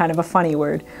it is kind of a funny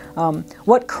word.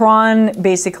 What cron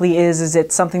basically is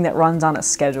it's something that runs on a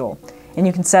schedule. And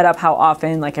you can set up how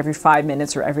often, like every 5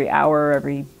 minutes or every hour, or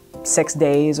every 6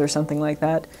 days or something like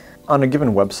that. On a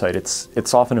given website,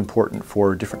 it's often important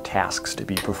for different tasks to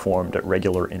be performed at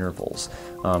regular intervals.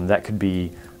 That could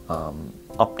be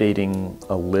updating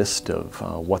a list of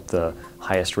what the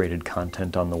highest rated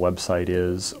content on the website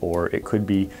is, or it could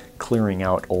be clearing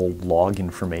out old log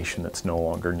information that's no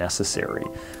longer necessary.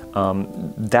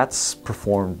 That's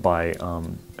performed by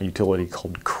a utility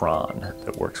called cron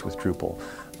that works with Drupal.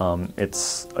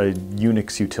 It's a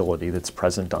Unix utility that's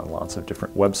present on lots of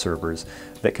different web servers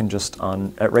that can just,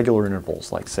 at regular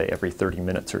intervals, like say every 30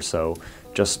 minutes or so,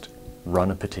 just run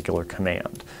a particular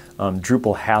command.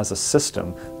 Drupal has a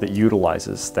system that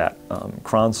utilizes that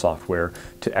cron software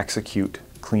to execute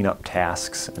cleanup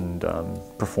tasks and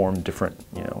perform different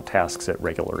tasks at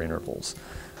regular intervals.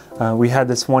 We had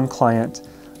this one client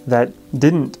that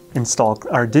didn't install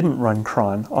or didn't run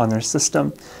cron on their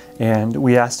system, and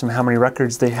we asked them how many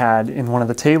records they had in one of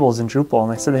the tables in Drupal,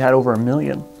 and they said they had over 1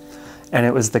 million. And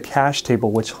it was the cache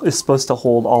table, which is supposed to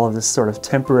hold all of this sort of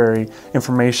temporary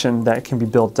information that can be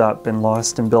built up and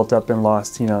lost and built up and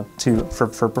lost,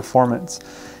 for performance.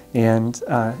 And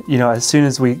as soon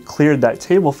as we cleared that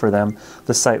table for them,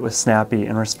 the site was snappy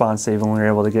and responsive, and we were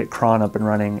able to get cron up and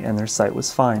running, and their site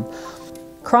was fine.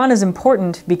 Cron is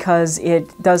important because it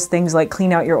does things like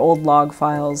clean out your old log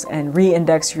files and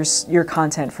re-index your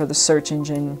content for the search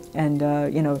engine, and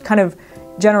kind of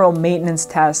general maintenance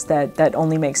tasks that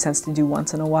only makes sense to do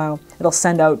once in a while. It'll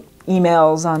send out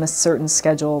emails on a certain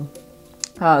schedule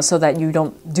so that you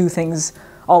don't do things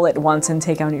all at once and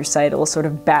take on your site. It'll sort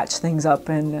of batch things up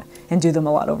and do them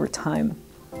a lot over time.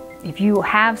 If you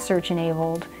have search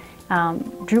enabled,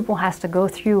 Drupal has to go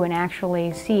through and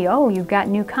actually see, oh, you've got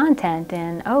new content,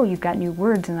 and oh, you've got new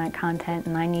words in that content,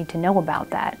 and I need to know about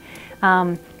that.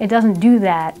 It doesn't do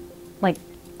that like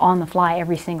on the fly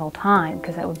every single time,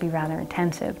 because that would be rather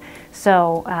intensive.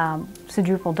 So, so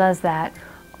Drupal does that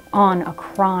on a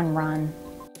cron run.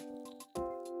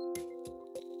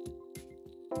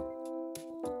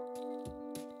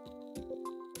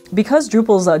 Because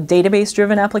Drupal's a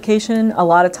database-driven application, a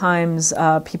lot of times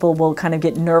people will kind of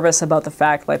get nervous about the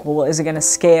fact, like, well, is it going to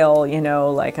scale?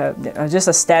 Like just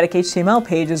a static HTML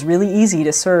page is really easy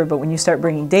to serve, but when you start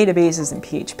bringing databases and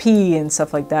PHP and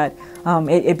stuff like that,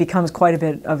 it becomes quite a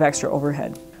bit of extra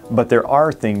overhead. But there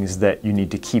are things that you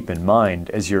need to keep in mind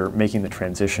as you're making the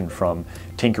transition from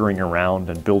tinkering around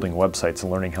and building websites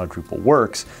and learning how Drupal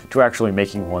works to actually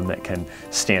making one that can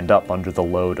stand up under the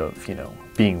load of,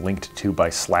 being linked to by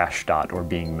 /dot or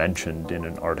being mentioned in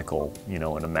an article, in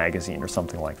a magazine or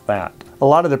something like that. A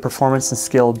lot of the performance and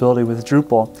scalability with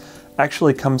Drupal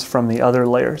actually comes from the other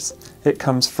layers. It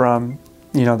comes from,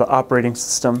 the operating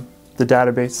system, the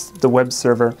database, the web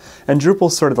server, and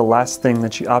Drupal's sort of the last thing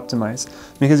that you optimize,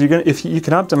 because if you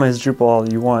can optimize Drupal all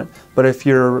you want, but if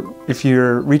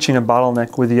you're reaching a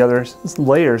bottleneck with the other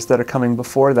layers that are coming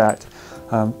before that,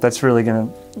 that's really going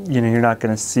to, you're not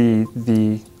going to see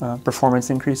the performance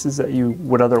increases that you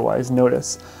would otherwise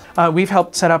notice. We've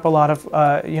helped set up a lot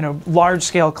of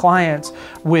large-scale clients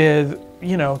with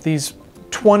these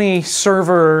 20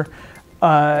 server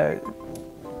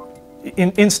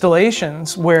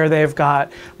installations where they've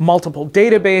got multiple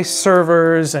database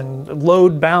servers and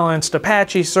load-balanced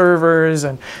Apache servers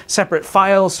and separate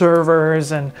file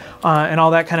servers and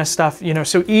all that kind of stuff.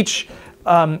 So each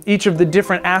of the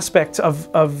different aspects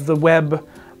of the web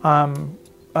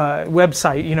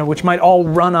website, which might all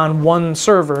run on one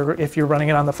server if you're running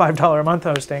it on the $5 a month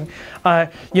hosting,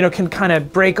 can kind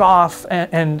of break off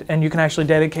and you can actually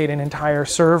dedicate an entire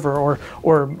server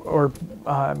or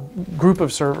group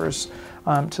of servers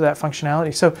to that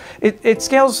functionality. So it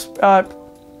scales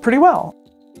pretty well.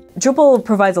 Drupal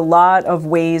provides a lot of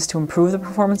ways to improve the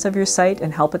performance of your site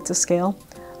and help it to scale.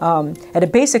 At a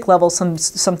basic level, some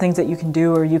things that you can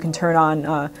do, or you can turn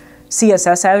on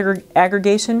CSS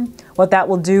aggregation. What that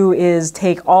will do is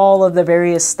take all of the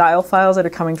various style files that are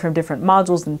coming from different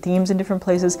modules and themes in different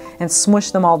places and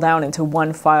smush them all down into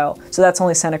one file. So that's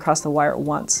only sent across the wire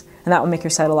once. And that will make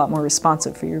your site a lot more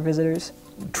responsive for your visitors.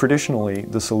 Traditionally,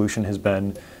 the solution has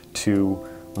been to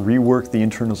rework the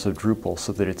internals of Drupal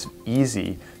so that it's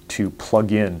easy to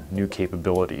plug in new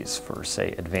capabilities for,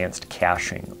 say, advanced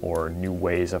caching or new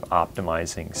ways of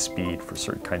optimizing speed for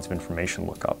certain kinds of information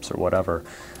lookups or whatever,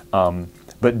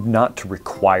 but not to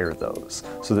require those,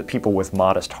 so that people with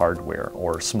modest hardware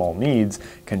or small needs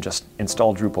can just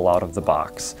install Drupal out of the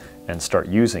box and start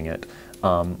using it,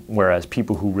 whereas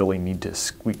people who really need to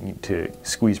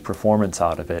squeeze performance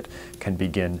out of it can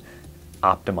begin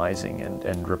optimizing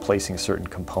and replacing certain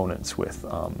components with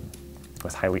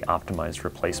highly optimized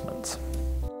replacements.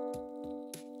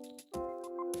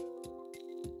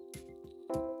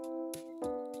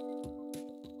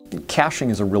 Caching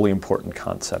is a really important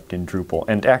concept in Drupal,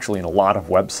 and actually in a lot of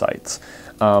websites.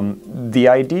 The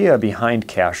idea behind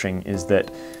caching is that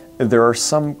there are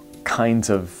some kinds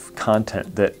of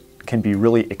content that can be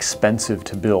really expensive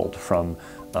to build from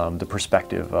the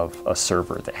perspective of a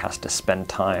server that has to spend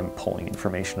time pulling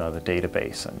information out of the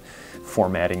database and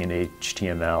formatting in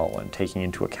HTML and taking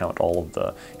into account all of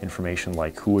the information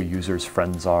like who a user's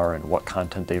friends are and what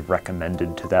content they've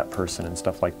recommended to that person and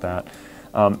stuff like that.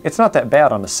 It's not that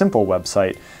bad on a simple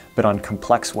website, but on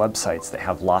complex websites that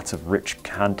have lots of rich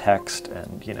context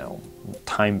and, you know,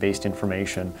 time-based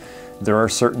information, there are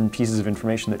certain pieces of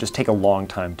information that just take a long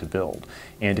time to build.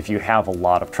 And if you have a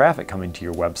lot of traffic coming to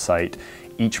your website,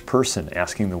 each person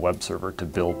asking the web server to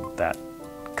build that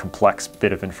complex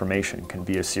bit of information can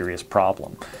be a serious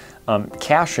problem.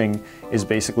 Caching is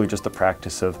basically just the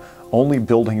practice of only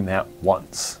building that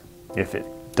once if it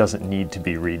doesn't need to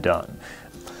be redone.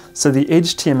 So the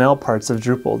HTML parts of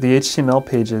Drupal, the HTML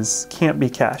pages can't be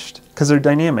cached because they're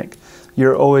dynamic.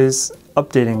 You're always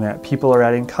updating that. People are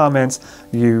adding comments,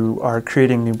 you are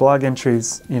creating new blog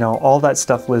entries, you know, all that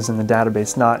stuff lives in the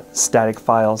database, not static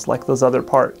files like those other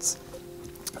parts.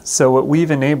 So what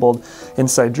we've enabled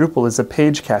inside Drupal is a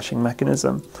page caching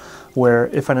mechanism where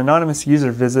if an anonymous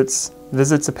user visits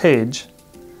a page,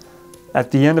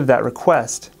 at the end of that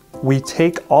request, we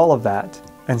take all of that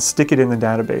and stick it in the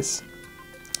database.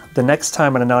 The next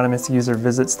time an anonymous user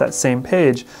visits that same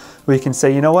page, we can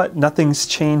say, you know what, nothing's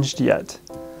changed yet.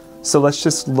 So let's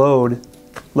just load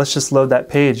that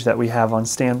page that we have on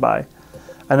standby.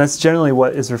 And that's generally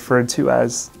what is referred to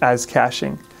as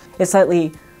caching. It's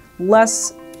slightly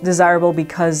less desirable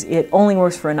because it only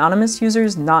works for anonymous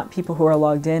users, not people who are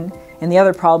logged in. And the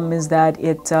other problem is that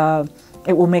it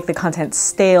will make the content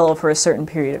stale for a certain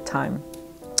period of time.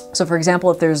 So for example,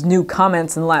 if there's new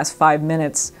comments in the last 5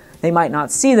 minutes, they might not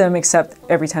see them except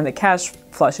every time the cache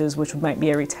flushes, which might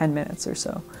be every 10 minutes or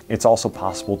so. It's also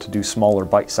possible to do smaller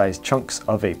bite-sized chunks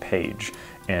of a page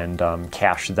and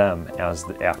cache them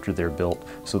after they're built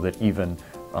so that even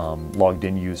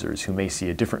logged-in users who may see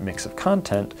a different mix of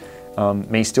content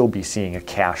may still be seeing a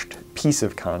cached piece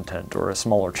of content or a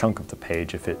smaller chunk of the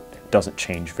page if it doesn't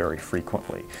change very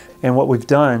frequently. And what we've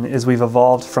done is we've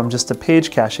evolved from just a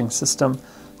page caching system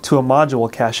to a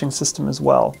module caching system as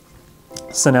well.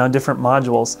 So now different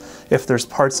modules, if there's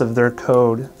parts of their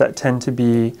code that tend to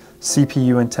be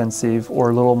CPU intensive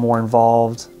or a little more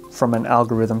involved from an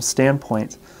algorithm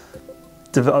standpoint,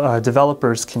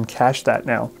 developers can cache that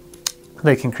now.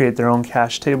 They can create their own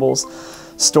cache tables,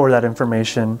 store that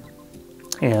information,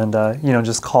 and you know,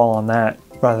 just call on that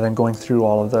rather than going through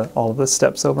all of the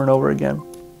steps over and over again.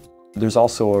 There's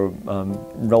also a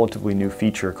relatively new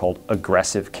feature called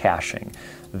aggressive caching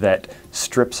that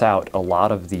strips out a lot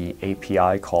of the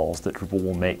API calls that Drupal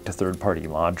will make to third-party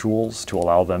modules to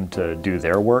allow them to do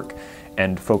their work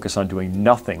and focus on doing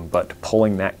nothing but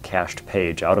pulling that cached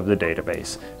page out of the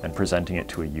database and presenting it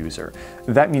to a user.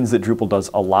 That means that Drupal does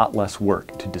a lot less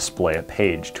work to display a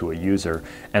page to a user,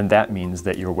 and that means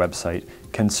that your website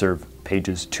can serve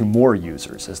pages to more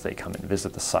users as they come and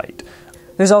visit the site.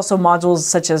 There's also modules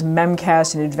such as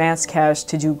memcache and advanced cache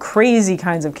to do crazy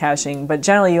kinds of caching, but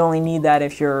generally you only need that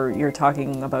if you're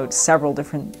talking about several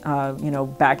different you know,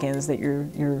 backends that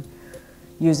you're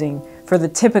using. For the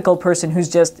typical person who's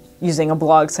just using a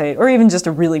blog site or even just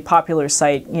a really popular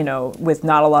site, you know, with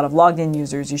not a lot of logged in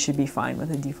users, you should be fine with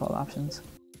the default options.